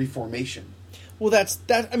about a reformation? Well, that's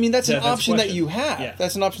an That's option that question. you have. Yeah.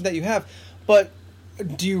 That's an option that you have. But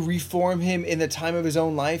do you reform him in the time of his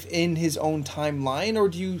own life, in his own timeline, or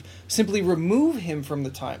do you simply remove him from the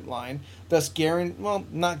timeline, thus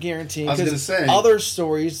not guaranteeing? I was gonna 'cause say. other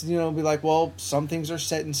stories, be like, well, some things are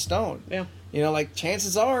set in stone. Yeah. Like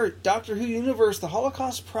chances are, Doctor Who universe, the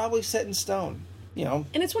Holocaust probably set in stone. And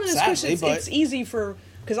it's one of those sadly, questions. but- It's easy for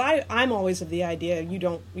because I'm always of the idea you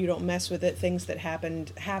don't mess with it. Things that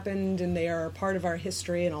happened, and they are part of our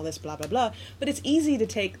history and all this blah blah blah. But it's easy to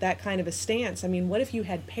take that kind of a stance. I mean, what if you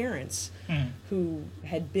had parents who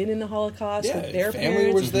had been in the Holocaust Yeah, with their family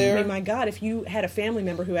parents? was there. I mean, my God, if you had a family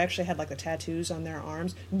member who actually had like the tattoos on their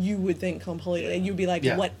arms, you would think completely. You'd be like,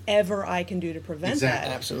 Yeah. whatever I can do to prevent Exactly.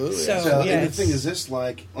 that. Absolutely. So, So, yeah, and the it's- thing is, this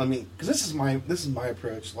because this is my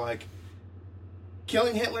approach. Like,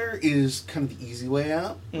 killing Hitler is kind of the easy way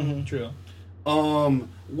out. True.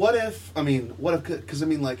 What if? Because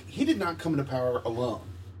like he did not come into power alone.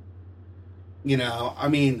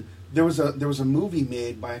 There was a movie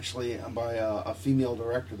made by a female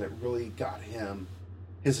director that really got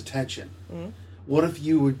his attention. Mm-hmm. What if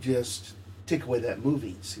you would just take away that movie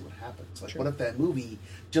and see what happens? Like, what if that movie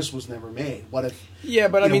just was never made? What if? Yeah,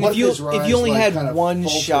 but I mean, what if you his rise, only like, had kind of one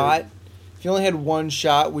faltered?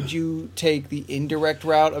 shot, would you take the indirect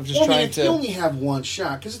route of just Well, trying if to? you only have one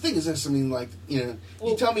shot, because the thing is this, you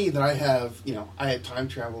tell me that I have time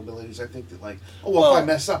travel abilities. I think that Well, if I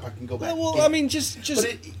mess up, I can go back. well, again. I mean, just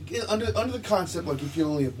But under the concept, like if you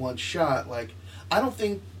only have one shot, I don't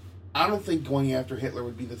think going after Hitler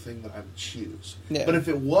would be the thing that I would choose. Yeah. But if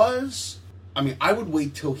it was, I would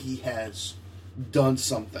wait till he has done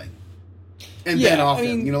something, and then Yeah, off I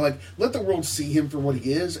him. mean- Let the world see him for what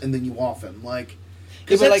he is, and then you off him. Yeah,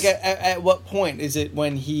 'cause but like that's at what point is it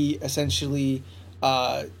when he essentially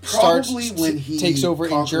starts probably when he takes over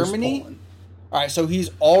in conquers Germany? Poland. All right, so he's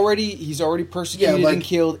already persecuted Yeah, and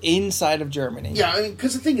killed inside of Germany. Yeah,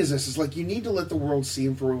 because the thing is this, you need to let the world see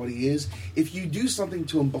him for what he is. If you do something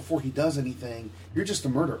to him before he does anything, you're just a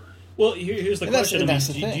murderer. Well, here's the And that's- question. and that's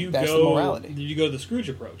the do thing. you That's the go? morality. Do you go the Scrooge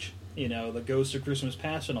approach? The Ghost of Christmas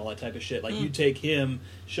Past and all that type of shit. Like you Mm. take him,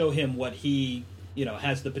 show him what he,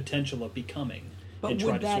 has the potential of becoming, But and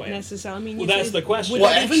try would to that sway him. necessarily? I mean, Well, that's the question. Would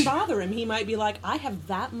Well, that even actually- bother him? He might be like, "I have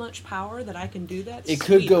that much power that I can do that." It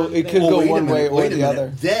could Sweet, go- I'm it there." could go wait a one minute, way or wait a the minute.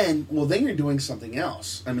 other. Then you're doing something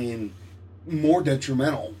else. More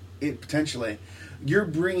detrimental, potentially. You're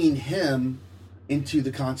bringing him into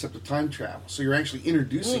the concept of time travel. So you're actually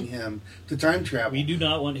introducing him to time travel. We do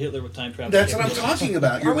not want Hitler with time travel. That's what I'm talking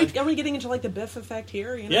about. You're Are we getting into like the Biff effect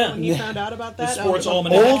here? Yeah. When he found out about that, The sports it was a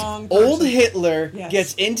almanac. wrong Old person. Hitler Yes.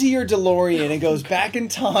 gets into your DeLorean and goes back in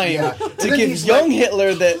time Yeah. to And then give he's young like,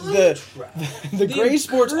 Hitler the The Gray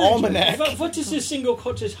Sports encouragement. Almanac. What is this single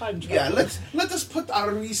conscious time travel? Yeah, let us put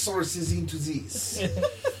our resources into this.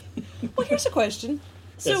 Well, here's a question.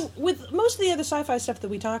 So, Yes. with most of the other sci-fi stuff that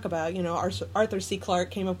we talk about, Arthur C.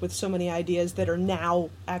 Clarke came up with so many ideas that are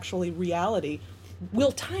now actually reality.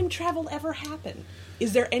 Will time travel ever happen?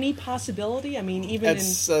 Is there any possibility? I mean, even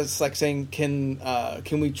It's like saying, can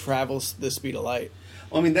we travel the speed of light?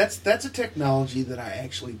 Well, I mean, that's a technology that I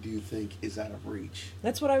actually do think is out of reach.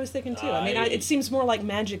 That's what I was thinking too. I mean, it seems more like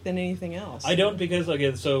magic than anything else. I don't, because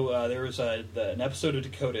there was an episode of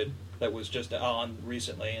Decoded that was just on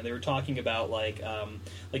recently, and they were talking about like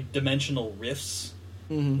dimensional rifts.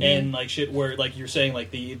 Mm-hmm. And like shit where like you're saying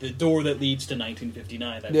like the door that leads to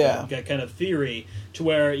 1959, that kind of theory, to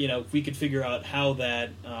where, you know, if we could figure out how that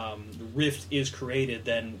rift is created,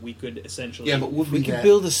 then we could essentially but we could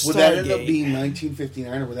build a would that end up Stargate. being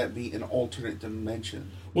 1959, or would that be an alternate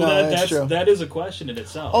dimension? well No, that's that's true. that is a question in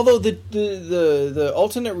itself. Although the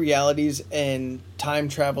alternate realities and time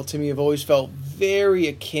travel to me have always felt very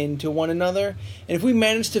akin to one another, and if we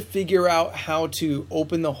manage to figure out how to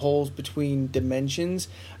open the holes between dimensions,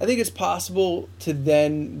 I think it's possible to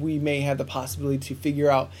then we may have the possibility to figure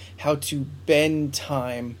out how to bend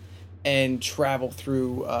time and travel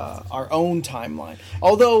through our own timeline.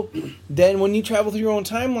 Although, then when you travel through your own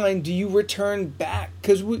timeline, do you return back?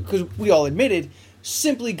 Because we all admitted,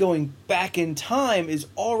 simply going back in time is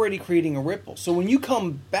already creating a ripple. So when you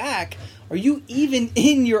come back, are you even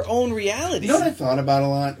in your own reality? You know what I thought about a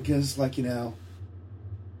lot? Because, like, you know,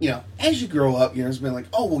 as you grow up, it's been like,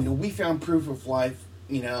 oh, we found proof of life,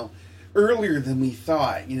 earlier than we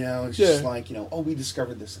thought. It's just like, oh, we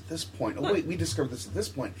discovered this at this point. Oh, wait, we discovered this at this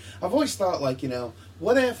point. I've always thought, like,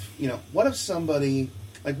 what if somebody,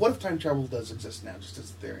 like, what if time travel does exist now, just as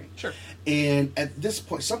a theory? Sure. And at this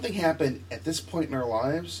point, something happened at this point in our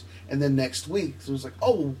lives, and then next week, it was like,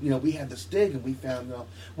 oh, we had this dig, and we found,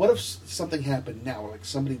 what if something happened now, like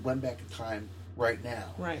somebody went back in time right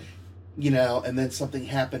now? Right. And then something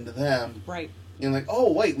happened to them. Right. And like,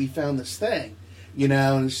 oh, wait, we found this thing.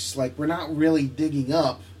 And it's just like, we're not really digging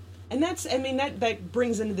up. And that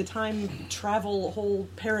brings into the time travel whole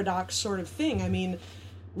paradox sort of thing. I mean,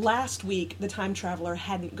 last week the time traveler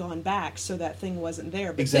hadn't gone back, so that thing wasn't there.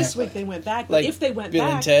 But this Exactly. week they went back. But like if they went Bill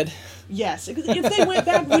back, and Ted. yes, if they went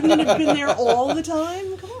back, wouldn't it have been there all the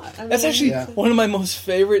time? Come on, I mean, That's actually Yeah. one of my most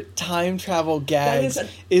favorite time travel gags. That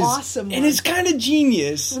is an awesome and one. it's kind of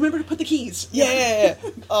genius. Remember to put the keys. Yeah.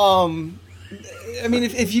 I mean,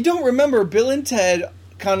 if you don't remember, Bill and Ted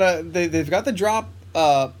kind of they've got the drop,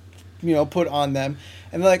 put on them,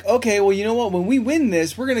 and they're like, okay, well, you know what? When we win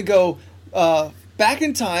this, we're gonna go back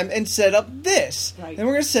in time and set up this, Right. and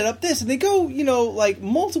we're gonna set up this, and they go, like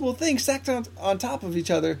multiple things stacked on top of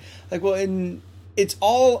each other, like, well, and it's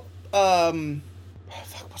all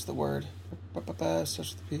what's the word?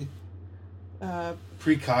 Starts with the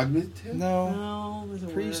P. Precognitive? No, there's a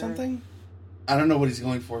pre word. something. I don't know what he's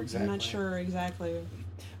going for exactly. I'm not sure exactly.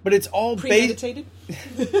 But it's all based. Premeditated?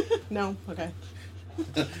 No? Okay.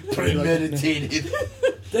 Premeditated.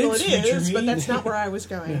 Well, it is, but that's not where I was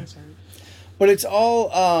going. I'm sorry. But it's all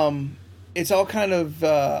kind of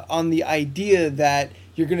on the idea that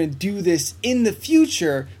you're going to do this in the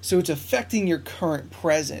future, so it's affecting your current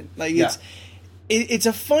present. Like it's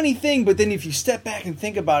a funny thing, but then if you step back and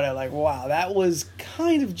think about it, like, wow, that was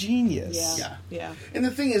kind of genius. Yeah. And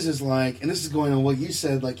the thing is like, and this is going on what you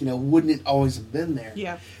said, like, wouldn't it always have been there?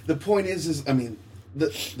 Yeah. The point is I mean, the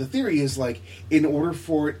theory is like, in order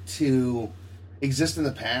for it to exist in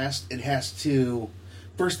the past, it has to,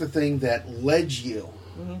 first, the thing that led you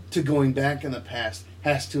to going back in the past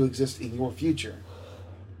has to exist in your future.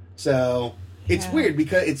 So it's weird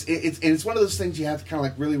because it's one of those things you have to kind of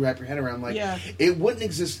like really wrap your head around. Like, it wouldn't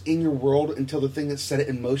exist in your world until the thing that set it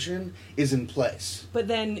in motion is in place. But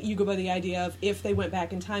then you go by the idea of if they went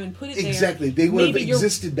back in time and put it there. Exactly. They would have maybe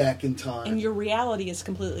existed back in time. and your reality is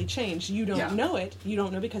completely changed. You don't Yeah. know it. You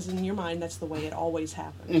don't know because in your mind that's the way it always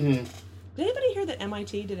happened. Mm-hmm. Did anybody hear that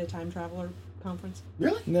MIT did a time traveler conference?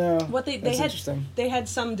 Really? No. What they that's had interesting. they had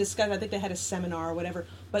some discussion. I think they had a seminar or whatever,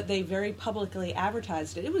 but they very publicly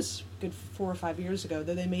advertised it. It was good 4 or 5 years ago,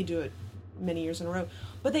 though they may do it many years in a row.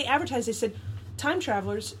 But they advertised. They said, "Time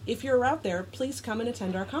travelers, if you're out there, please come and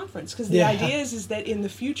attend our conference." Because the idea is that in the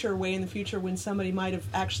future, way in the future, when somebody might have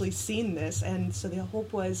actually seen this, and so the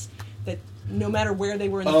hope was that no matter where they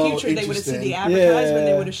were in the future, they would have seen the advertisement.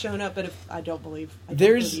 They would have shown up. But I don't believe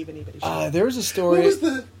anybody showed up. There was a story. What was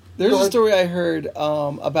the? There's a story I heard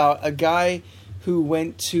about a guy who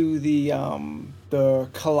went to the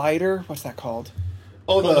collider. What's that called?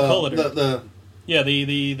 Oh, the collider.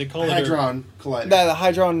 the collider. Hadron Collider. The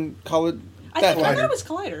Hadron Collider. I thought it was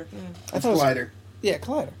Collider. Yeah. I thought it was Collider. Yeah,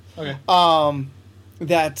 Collider. Okay.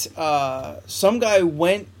 That some guy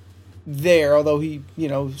went there, although he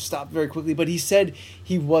stopped very quickly. But he said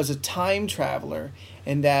he was a time traveler,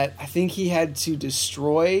 and that I think he had to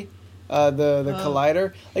destroy the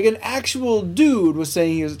collider. Like an actual dude was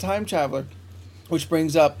saying he was a time traveler, which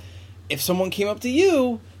brings up, if someone came up to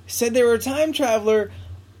you, said they were a time traveler,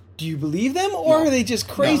 do you believe them, or No. are they just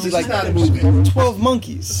crazy? No, like it's not a movie. 12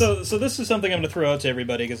 Monkeys. So this is something I'm going to throw out to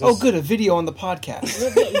everybody because Oh, good, a video on the podcast.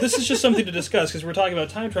 this is just something to discuss because we're talking about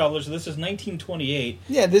time travelers. This is 1928.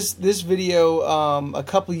 Yeah, this video a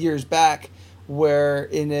couple years back, where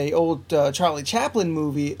in a old Charlie Chaplin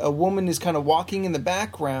movie, a woman is kind of walking in the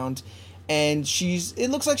background, and it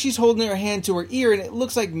looks like she's holding her hand to her ear, and it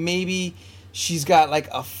looks like maybe she's got like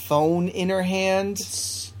a phone in her hand.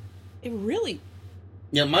 It really.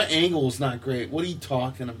 Yeah, my angle is not great. What are you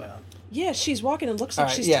talking about? Yeah, she's walking and looks like All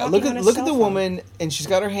right, she's yeah, talking look on at a look cell at the phone. woman, and she's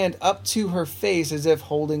got her hand up to her face as if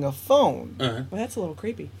holding a phone. Uh-huh. Well, that's a little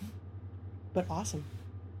creepy, but awesome.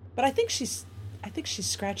 But I think she's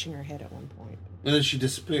scratching her head at one point. And then she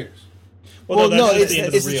disappears. Well, no, that's just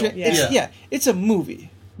it's the end of the reel. Yeah. it's a movie.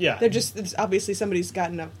 Yeah. It's obviously somebody's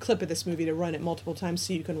gotten a clip of this movie to run it multiple times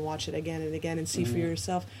so you can watch it again and again and see for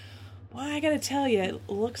yourself. Well, I gotta tell you, it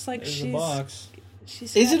looks like There's she's. a box.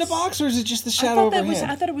 Is it a box, or is it just the shadow of her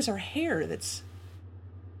hand? I thought it was her hair. That's.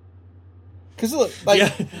 Because look, like,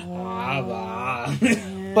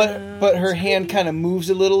 but her hand kind of moves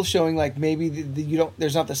a little, showing like maybe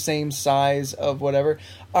there's not the same size of whatever.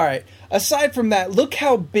 All right. Aside from that, look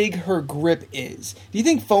how big her grip is. Do you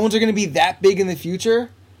think phones are going to be that big in the future?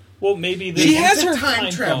 Well, maybe She has It's a her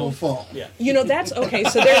time travel phone. Yeah. You know, that's okay.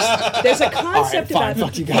 So there's a concept Fine, about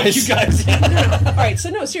fuck you guys. You guys. All right,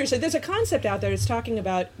 so no, seriously, there's a concept out there that's talking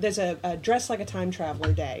about there's a dress like a time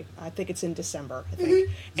traveler day. I think it's in December. I think.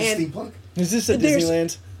 Is it steampunk? Is this at There's-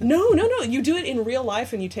 Disneyland? No. You do it in real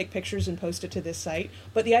life and you take pictures and post it to this site.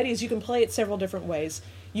 But the idea is you can play it several different ways.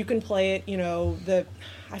 You can play it,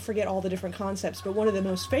 I forget all the different concepts, but one of the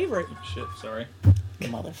most favorite, Shit, sorry.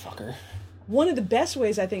 Motherfucker. one of the best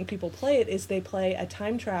ways I think people play it is they play a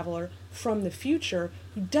time traveler from the future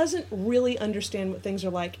who doesn't really understand what things are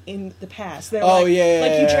like in the past. They're Oh, like, yeah,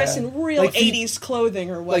 like you yeah. dress in real Like 80s clothing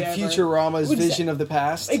or Like whatever. Futurama's What is vision that? of the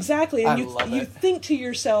past? Exactly, and I love you it. think to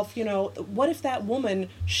yourself, what if that woman,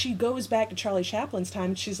 she goes back to Charlie Chaplin's time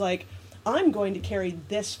and she's like, I'm going to carry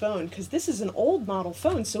this phone because this is an old model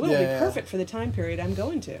phone, so it'll Yeah. be perfect for the time period I'm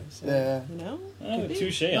going to. So, Yeah. could be.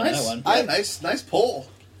 Touche on that one. Nice pull.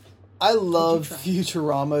 I love try?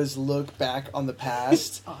 Futurama's look back on the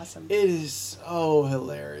past. Awesome. It is so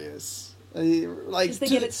hilarious. Like Because they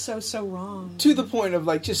get it so wrong. to the point of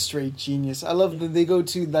like just straight genius. I love that they go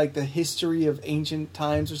to like the history of ancient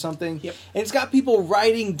times or something. Yep. And it's got people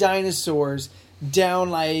riding dinosaurs down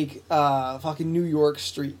like fucking New York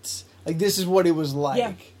streets. Like this is what it was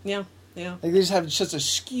like. Yeah. Like they just have such a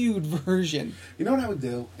skewed version. You know what I would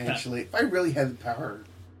do, actually? If I really had the power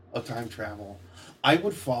of time travel, I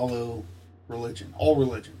would follow religion, all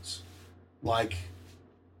religions. Like,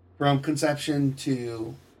 from conception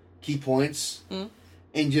to key points.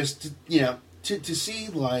 And just, to see,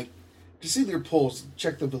 to see their pulse,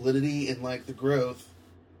 check the validity and, the growth.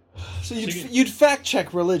 So you- you'd fact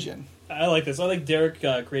check religion. I like this. I like Derek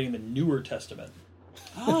creating the Newer Testament.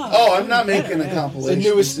 Oh, I'm not making a The compilation.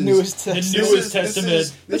 newest The Testament. newest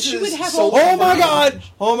Testament. But she would have so all-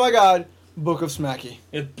 Oh my god! Book of Smacky.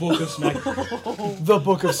 Book of Smack. The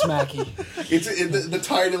Book of Smacky. The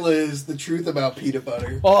title is The Truth About Peanut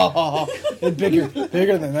Butter. Oh, it's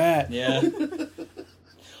bigger than that. Yeah.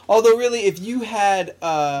 Although, really, if you had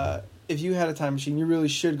a time machine, you really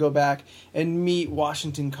should go back and meet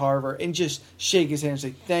Washington Carver and just shake his hand and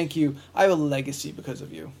say, "Thank you. I have a legacy because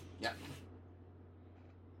of you." Yeah.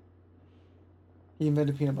 He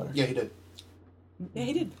invented peanut butter. Yeah, he did. Yeah,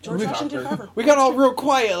 he did. George We- Washington Carver. We got all real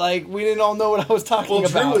quiet, like we didn't all know what I was talking Well,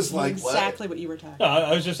 Drew about. was like, what? Exactly what you were talking No, about.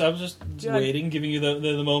 I was just Yeah. waiting, giving you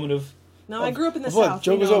the moment of. No, I grew up in the What? South.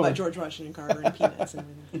 Joke We is know over. about George Washington Carver and peanuts and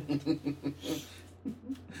everything.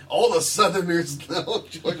 All the Southerners know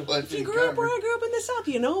George If Washington you grew up where Carver. I grew up in the South,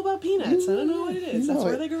 you know about peanuts. I don't know what it is. That's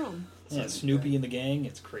where they grow them. Yeah, Snoopy and the gang.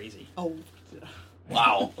 It's crazy. Oh,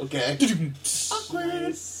 Wow. Okay.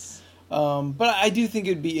 But I do think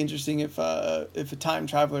it'd be interesting if a time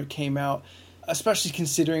traveler came out, especially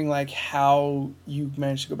considering like how you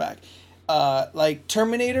managed to go back. Like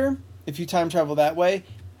Terminator, if you time travel that way,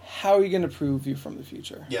 how are you going to prove you're from the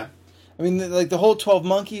future? Yeah. I mean, like the whole 12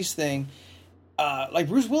 Monkeys thing. Like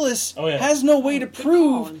Bruce Willis Oh, yeah. has no way to good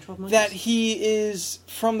call on 12 prove Monkeys. that he is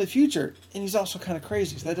from the future, and he's also kind of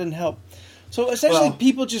crazy, so that doesn't help. So essentially, Well-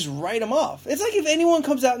 people just write him off. It's like if anyone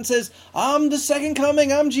comes out and says, "I'm the second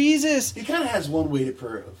coming, I'm Jesus." He kind of has one way to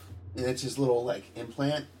prove, and it's his little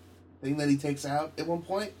implant thing that he takes out at one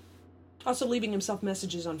point. also leaving himself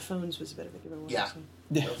messages on phones was a bit of a giveaway. Yeah. so.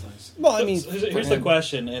 Yeah. That was nice. Well, I mean, So here's the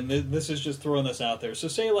question, and this is just throwing this out there. So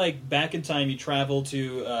say, back in time, you travel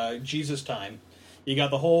to Jesus' time, You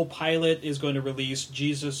got the whole Pilate is going to release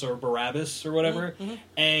Jesus or Barabbas or whatever,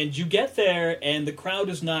 and you get there, and the crowd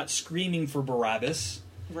is not screaming for Barabbas,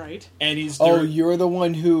 Right. and he's Oh, you're the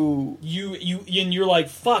one who... and you're like,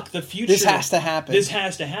 fuck, the future. This has to happen. This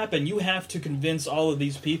has to happen. You have to convince all of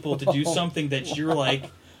these people to do something that you're like,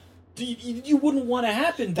 you wouldn't want to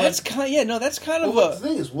happen. That's kind of Well, the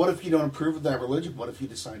thing is, what if you don't approve of that religion? What if you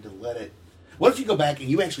decide to let it? What if you go back and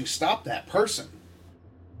you actually stop that person?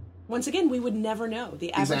 Once again, we would never know.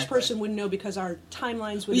 The average Exactly. person wouldn't know because our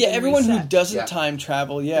timelines would. Yeah, have been everyone who reset. doesn't Yeah. time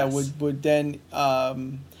travel, Yes. would then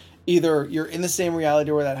either you're in the same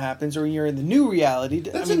reality where that happens, or you're in the new reality.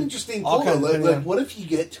 That's I mean, an interesting all thought. kinds of Like, depending on- what if you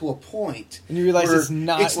get to a point And you realize where it's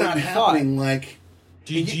not what you thought. happening? Like,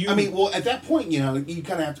 Did you- I mean, well, at that point, you know, you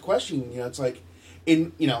kind of have to question. You know, it's like,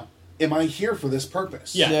 am I here for this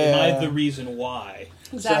purpose? yeah, Yeah. am I the reason why?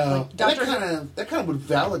 Exactly. So, and Doctor that kind of would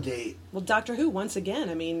validate. Well, Doctor Who, once again,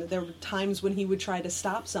 I mean, there were times when he would try to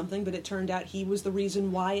stop something, but it turned out he was the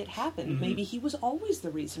reason why it happened. Maybe he was always the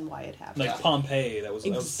reason why it happened. Like Pompeii, that was a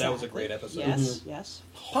Exactly. great episode. Yes, yes.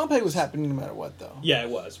 Pompeii was happening no matter what, though. Yeah, it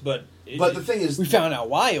was, but But the thing is, We found out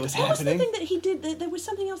why it was What was the happening. thing that he did? There was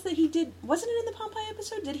something else that he did. Wasn't it in the Pompeii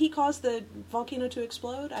episode? Did he cause the volcano to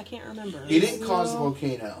explode? I can't remember. he didn't cause the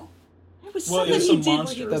volcano. It was Well, it something was he some did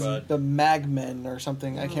monster, where he was. but- the Magmen or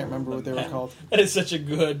something. I can't remember what they were called. that is such a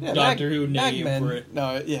good Yeah, Doctor Who name Magmen. for it.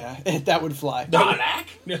 No, yeah, that would fly.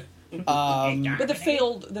 Yeah. But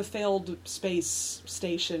the failed space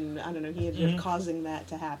station. I don't know. He ended up causing that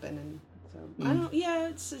to happen, and so I don't. Yeah,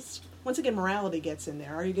 it's once again morality gets in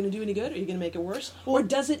there. Are you going to do any good? Are you going to make it worse? Or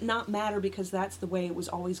does it not matter because that's the way it was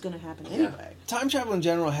always going to happen anyway? Time travel in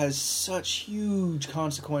general has such huge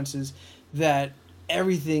consequences that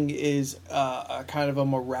everything is a kind of a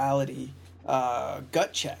morality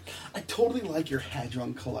gut check. I totally like your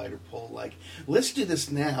Hadron Collider pull. Like, let's do this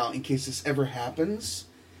now in case this ever happens.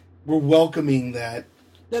 We're welcoming that.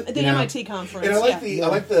 The you know. MIT conference. And I like yeah. I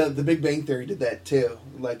like the Big Bang Theory did that too.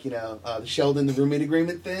 Like, the Sheldon, the roommate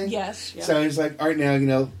agreement thing. Yes. Yeah. So he's like, all right,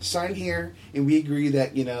 now, sign here, and we agree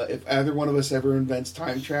that, if either one of us ever invents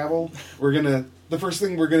time travel, the first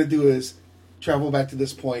thing we're gonna do is travel back to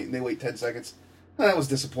this point, and they wait 10 seconds. Oh, that was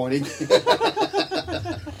disappointing.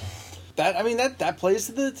 That plays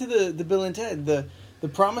to the Bill and Ted, the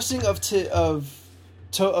promising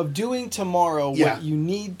of doing tomorrow Yeah. what you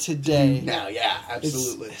need today. No, yeah,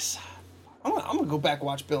 absolutely. I'm gonna go back and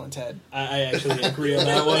watch Bill and Ted. I actually agree on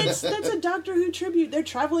that one. That's a Doctor Who tribute. They're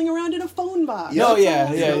traveling around in a phone box. Yeah. No, That's yeah,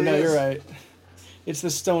 all it yeah, really no, is. you're right. It's the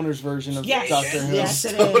Stoners version of Yes, Doctor Who. yes,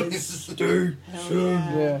 it is. Hell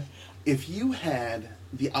yeah. Yeah. If you had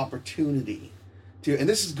the opportunity to, and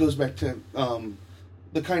goes back to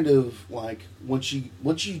the kind of like once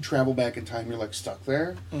you travel back in time, you're like stuck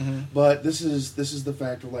there. Mm-hmm. But this is the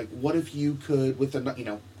factor. Like, what if you could, with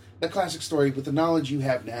the that classic story, with the knowledge you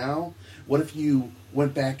have now, what if you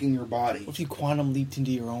went back in your body? What if you quantum leaped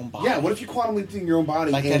into your own body? Yeah, what if you quantum leaped in your own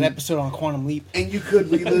body? Like that episode on Quantum Leap. And you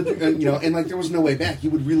could relive, and like there was no way back.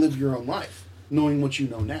 You would relive your own life, knowing what you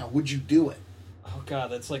know now. Would you do it? Oh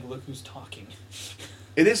god, that's like Look Who's Talking.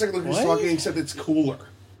 It is like Look Who's What? Talking, except it's cooler.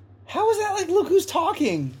 How is that like Look Who's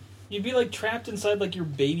Talking? You'd be like trapped inside like your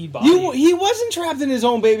baby body. He wasn't trapped in his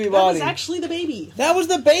own baby That body. was actually the baby. That was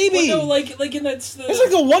the baby. Well, no, like in that. It's like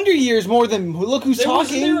the Wonder Years more than Look Who's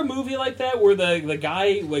Wasn't there a Talking. movie like that where the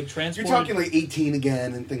guy like transported? You're talking like 18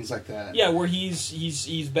 again and things like that. Yeah, where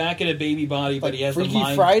he's back in a baby body, but Like he has Freaky the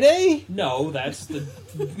mind. Friday? No, that's the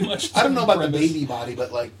much. I don't know about the premise. baby body,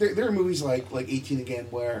 but like there are movies like 18 again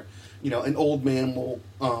where an old man will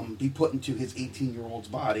be put into his 18-year-old's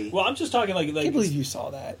body. Well, I'm just talking like I can't believe you saw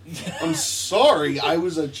that. I'm sorry, I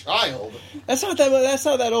was a child. That's not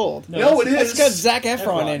that old. No, it It's is. got Zac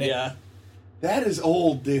Efron in it. Yeah, That is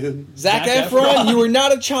old, dude. Zac Zac Efron, Efron. you were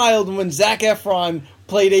not a child when Zac Efron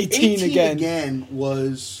played 18 again.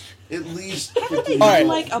 Was at least Haven't they 15 done Alright.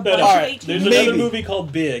 like a But, bunch of alright, 18? there's Maybe. another movie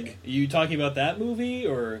called Big. Are you talking about that movie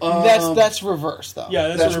or? That's reverse though.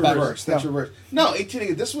 Yeah, That's reverse. reverse. That's reverse. No, 18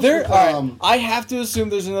 again. This was There, with, alright, I have to assume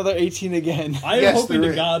there's another 18 again. I'm Yes, hoping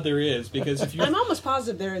there to is. God there is because if you I'm almost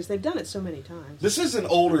positive there is. They've done it so many times. This is an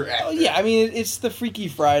older actor. Oh, yeah, I mean it's the Freaky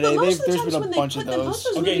Friday. But most of the There's times been a when they bunch of put them- most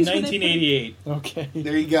those. of those okay, movies where they put- 1988. Okay,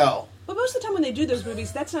 There you go. But most of the time when they do those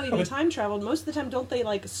movies, that's not even time travel. Most of the time, don't they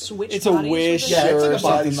like switch It's a bodies? wish, within- Yeah, it's or like a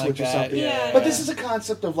body something like switch or that. something. Yeah. But this is a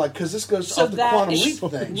concept of like, because this goes So off the that quantum is-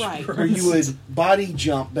 leap thing, right. where you would body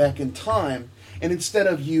jump back in time, and instead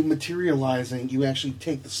of you materializing, you actually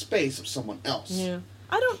take the space of someone else. Yeah.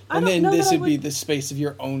 I don't and know then that this I would be the space of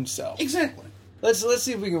your own self. Exactly. Let's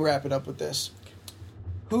see if we can wrap it up with this.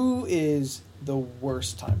 Who is the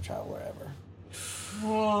worst time traveler ever?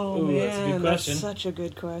 Oh, Ooh, man. that's a good question. Such a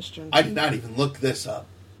good question. I did not even look this up.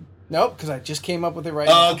 Nope, because I just came up with it right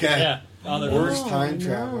now. Okay. Yeah, on the Worst time no,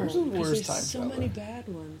 travelers. 'cause Worst there's time so traveler. many bad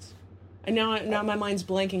ones. And now my mind's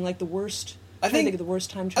blanking. Like the worst. I I'm trying to think of the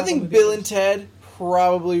worst time I travel. think movies. Bill and Ted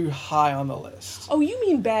probably high on the list. Oh, you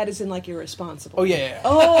mean bad as in like irresponsible? Oh yeah.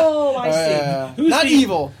 Oh, I see. Who's Not the-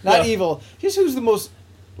 evil. Not Yeah. evil. Just who's the most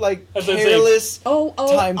like As I say- careless. Oh,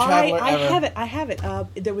 time traveler I ever. have it. I have it.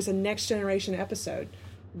 There was a Next Generation episode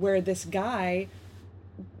where this guy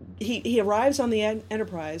he arrives on the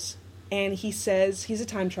Enterprise and he says he's a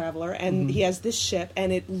time traveler and he has this ship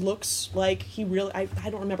and it looks like he really I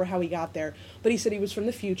don't remember how he got there, but he said he was from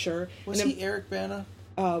the future. Was and he Eric Bana?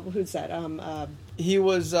 who's that? He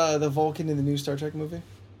was the Vulcan in the new Star Trek movie.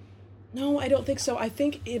 No, I don't think so. I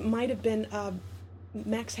think it might have been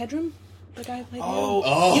Max Headroom. The guy who played him.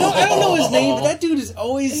 Oh. You know, I don't know his name, but that dude is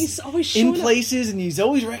always, He's always in showing up. places and he's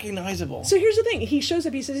always recognizable. So here's the thing. He shows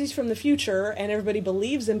up, he says he's from the future, and everybody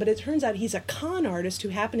believes him, but it turns out he's a con artist who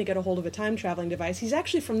happened to get a hold of a time-traveling device. He's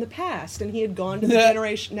actually from the past, and he had gone to the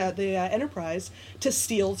Enterprise to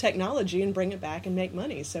steal technology and bring it back and make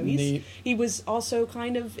money. So Neat. he was also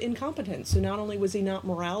kind of incompetent. So not only was he not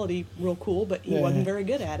morality real cool, but he Yeah. wasn't very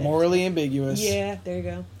good at it. Morally ambiguous. Yeah, there you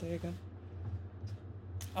go. There you go.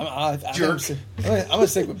 I'm Jerk. gonna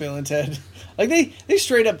stick with Bill and Ted. Like they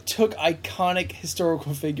straight up took iconic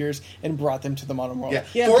historical figures and brought them to the modern world. Yeah.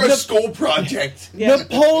 Yeah. For a Nap- school project. Yeah.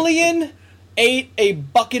 Napoleon ate a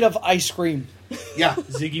bucket of ice cream. Yeah.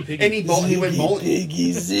 Ziggy Piggy. And he went bowling.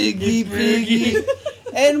 Piggy, Ziggy Piggy,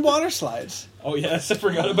 and water slides. Oh yes, I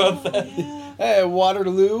forgot about that. Hey,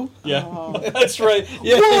 Waterloo. Yeah, Oh. that's right.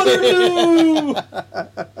 Yeah. Waterloo.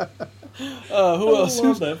 Who else? I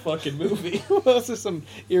love that fucking movie. Who else is some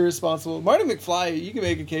irresponsible? Marty McFly. You can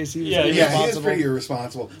make a case he was Yeah, Yeah, he is irresponsible. pretty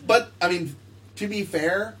irresponsible. But, I mean, to be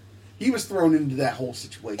fair, he was thrown into that whole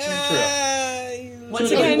situation.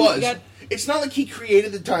 Once No, again, he was. you got It's not like he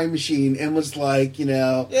created the time machine and was like,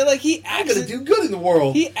 yeah, like he I'm going to do good in the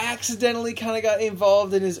world. He accidentally kind of got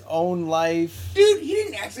involved in his own life. Dude, he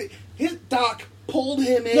didn't accident. His doc pulled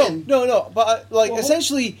him in. No. But Well,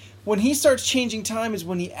 essentially, when he starts changing time is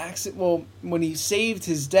when when he saved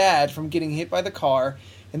his dad from getting hit by the car,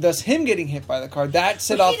 and thus him getting hit by the car. That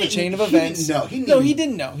set But off he the chain of didn't- he events. didn't know. He No, knew. he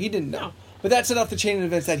didn't know. He didn't know. No. But that set off the chain of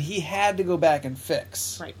events that he had to go back and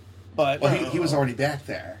fix. right. But Well, he was already back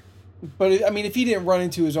there. But I mean, if he didn't run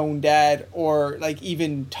into his own dad or like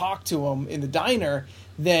even talk to him in the diner,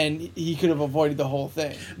 then he could have avoided the whole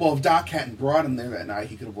thing. Well, if Doc hadn't brought him there that night,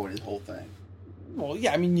 he could have avoided the whole thing. Well,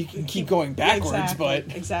 yeah, I mean, you can keep going backwards,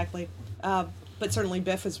 Exactly. But certainly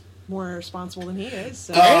Biff is more responsible than he is.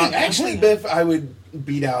 So. Actually, Biff, I would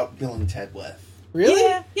beat out Bill and Ted with. really,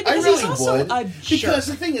 Yeah, I because really he's also would. a Because jerk.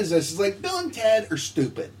 the thing is this, is like, Bill and Ted are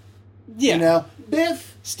stupid. yeah, You know?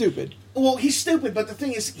 Biff, stupid. well, he's stupid, but the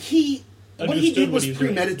thing is, what he Understood did what was he was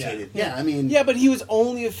doing, premeditated. Yeah, I mean... Yeah, but he was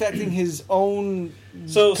only affecting his own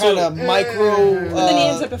So kind of micro. But then he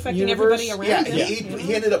ends up affecting universe. everybody around Yeah, him.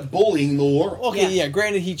 he ended up bullying the world. Okay, Yeah. yeah.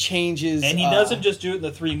 Granted, he changes, And he doesn't just do it in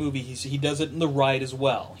the 3 movies. He does it in the ride as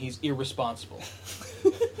well. He's irresponsible.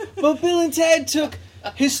 But Bill and Ted took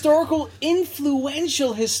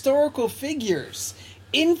influential historical figures,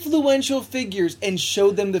 and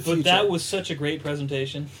showed them the future. But that was such a great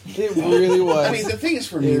presentation. It really was. I mean, the thing is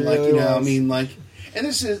for me, It like, really you know, I was. mean, like, and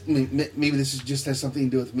this is, I mean, maybe this is just has something to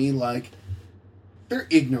do with me, like, they're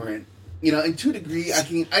ignorant, you know, and to a degree,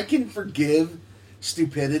 I can forgive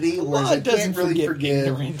stupidity, whereas law I doesn't can't really forgive forgive.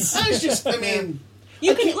 ignorance. I was just, I mean,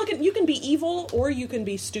 You okay. can look at you can be evil or you can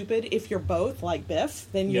be stupid. If you're both, like Biff,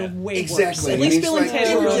 then you're Yeah. way worse. Exactly. At I least mean, Bill it's and like Ted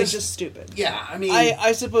they were were really just- just stupid. yeah, I mean,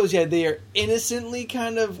 I suppose, yeah, they are innocently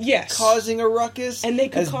kind of Yes. causing a ruckus, And they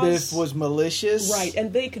could as cause- Biff was malicious, Right,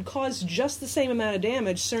 and they could cause just the same amount of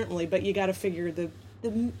damage, certainly. But you got to figure the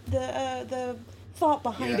thought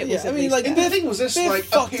behind Yeah. it Yeah, was I at mean, least like and that. the thing was this, Biff like,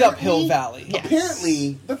 fucked up Hill apparently- Valley. Yes.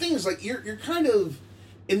 Apparently, the thing is, like, you're kind of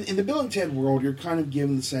in the Bill and Ted world, you're kind of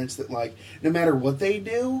given the sense that, like, no matter what they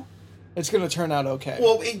do, It's going to turn out okay.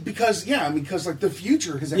 well, because like the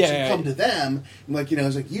future has actually Yeah. come to them, and, like, you know,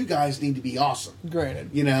 it's like, you guys need to be awesome. Granted.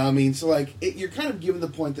 You know, I mean, so like you're kind of given the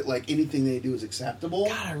point that like anything they do is acceptable.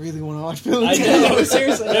 God, I really want to watch Bill and I Ted. know.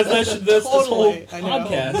 Seriously. That's this Totally. I whole know.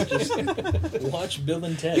 podcast. Just watch Bill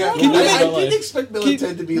and Ted. Yeah, For the rest of I our didn't life. expect Bill and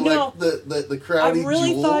Ted to be No. like the I crowdy really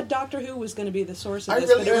jewel. thought Doctor Who was going to be the source of I this,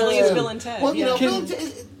 really, but it really is did. Bill and Ted. Well, you yeah. know, Bill and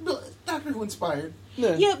Ted, Doctor Who inspired.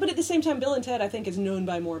 Yeah, but at the same time, Bill and Ted, I think, is known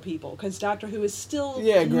by more people because Doctor Who is still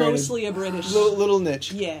Yeah, granted. mostly a British. Little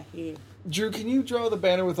niche. Yeah, yeah. Drew, can you draw the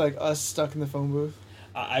banner with like us stuck in the phone booth?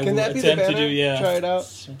 I Can will that be the attempt to banner? do. Yeah, Try it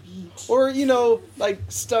out. Or like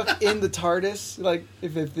stuck in the TARDIS, like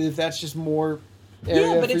if that's just more area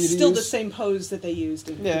Yeah, but for it's you to still use. the same pose that they used.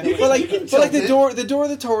 Yeah, in but like tilt the it. door of the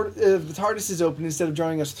TARDIS is open instead of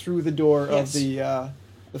drawing us through the door Yes. of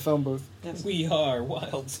the phone booth. Yes. We are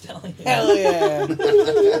wild stallions. Hell yeah!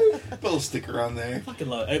 Little sticker on there. Fucking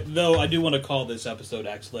love it. Though I do want to call this episode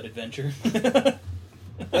Axlet Adventure.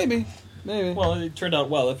 Maybe. Well, it turned out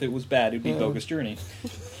well. If it was bad, it'd be Yeah. Bogus Journey.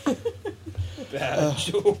 Bad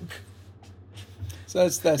joke. So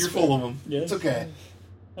that's You're full of them. Yes. It's okay.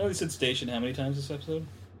 I only said station how many times this episode?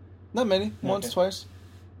 not many. Once, Okay. twice.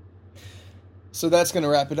 So that's going to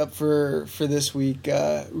wrap it up for this week.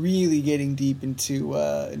 Really getting deep into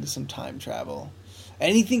some time travel.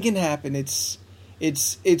 Anything can happen. It's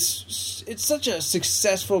such a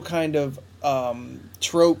successful kind of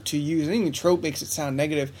trope to use. I think even trope makes it sound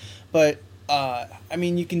negative, but I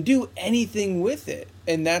mean you can do anything with it,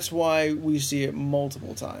 and that's why we see it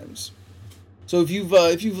multiple times. So if you've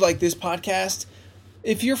liked this podcast,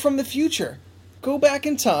 if you're from the future, go back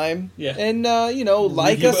in time and like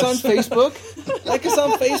Review us on us. Facebook. Like us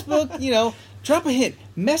on Facebook. Drop a hint.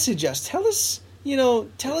 Message us. Tell us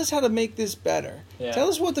how to make this better. Yeah. Tell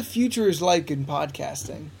us what the future is like in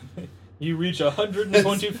podcasting. You reach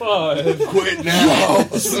 125. Quit now.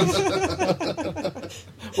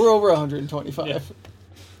 We're over 125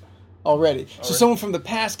 already. So someone from the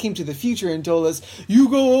past came to the future and told us, "You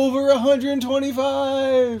go over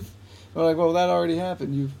 125." We're like, "Well, that already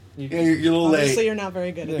happened. Yeah, you're a little Honestly, late. you're not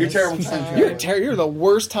very good at You're this. terrible time traveler. You're the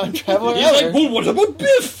worst time traveler He's ever." like, well, what about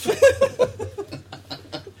Biff?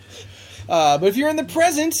 But if you're in the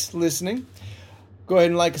present listening, go ahead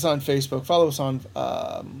and like us on Facebook. Follow us on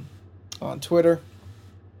Twitter.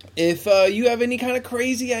 If you have any kind of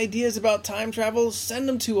crazy ideas about time travel, send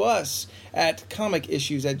them to us at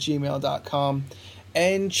comicissues@gmail.com.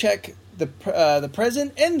 And check the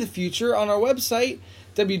present and the future on our website,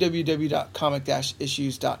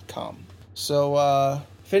 www.comic-issues.com. So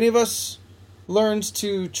if any of us learns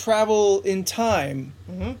to travel in time,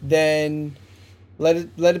 then let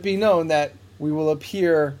it be known that we will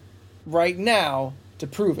appear right now to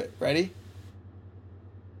prove it. Ready?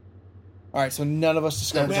 All right, so none of us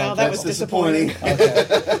discovered Well, time that travel. was disappointing.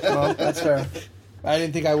 Okay, well, that's fair. I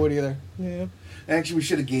didn't think I would either. Yeah. Actually, we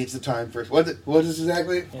should have gauged the time first. What is this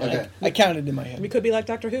exactly? Yeah. Okay. I counted in my head. We could be like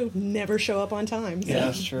Doctor Who, never show up on time. Yeah,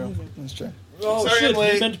 that's true. That's true. Oh, Sorry, shit, I'm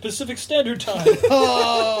late. he meant Pacific Standard Time.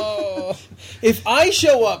 Oh, if I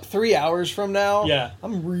show up 3 hours from now, Yeah.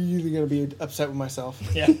 I'm really gonna be upset with myself.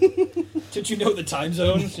 Yeah. Did you know the time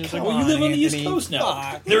zones? It's like, Come well, you live on, on the East Anthony. Coast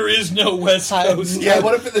now. Fuck. There is no West I- Coast. Yeah,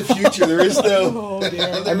 what if in the future there is no... Oh,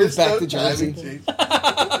 dear. there I moved is back no to Jersey. timing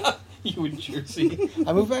change? You in Jersey.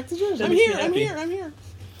 I moved back to Jersey. I'm makes me here, I'm happy. here, I'm here.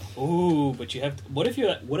 Ooh, but you have. What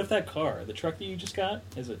if that car, the truck that you just got,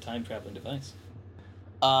 is a time traveling device?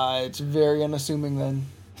 It's very unassuming then.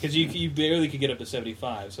 Because you barely could get up to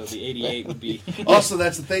 75, so the 88 would be. Also,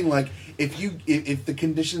 that's the thing. Like, if the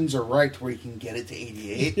conditions are right to where you can get it to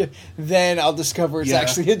 88, Then I'll discover it's Yeah.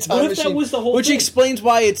 actually a time What if that machine. was the whole which thing? explains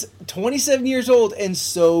why it's 27 years old and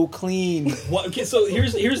so clean. What, okay, so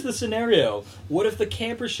here's the scenario. What if the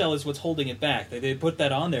camper shell is what's holding it back? They put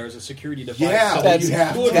that on there as a security device. Yeah, so That's, you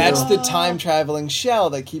have could- to. that's the time traveling shell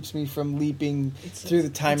that keeps me from leaping through the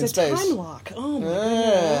time and It's a space. time lock. Oh my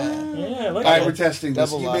Yeah. goodness. Yeah, I like all right, that. we're testing this.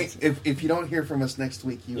 Double You may, locked. if you don't hear from us next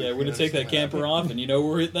week, you Yeah, we're gonna take that camper off, and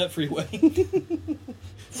we're hitting that freeway.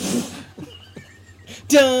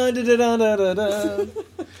 Dun, dun, dun, dun, dun, dun, dun.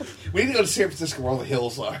 We need to go to San Francisco where all the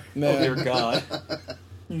hills are. Oh dear God!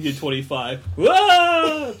 You get 25.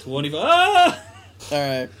 Whoa! 25. Ah! All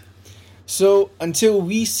right. So until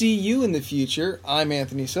we see you in the future, I'm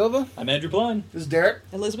Anthony Silva, I'm Andrew Blind. This is Derek.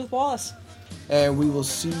 Elizabeth Wallace. and we will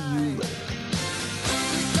see you later.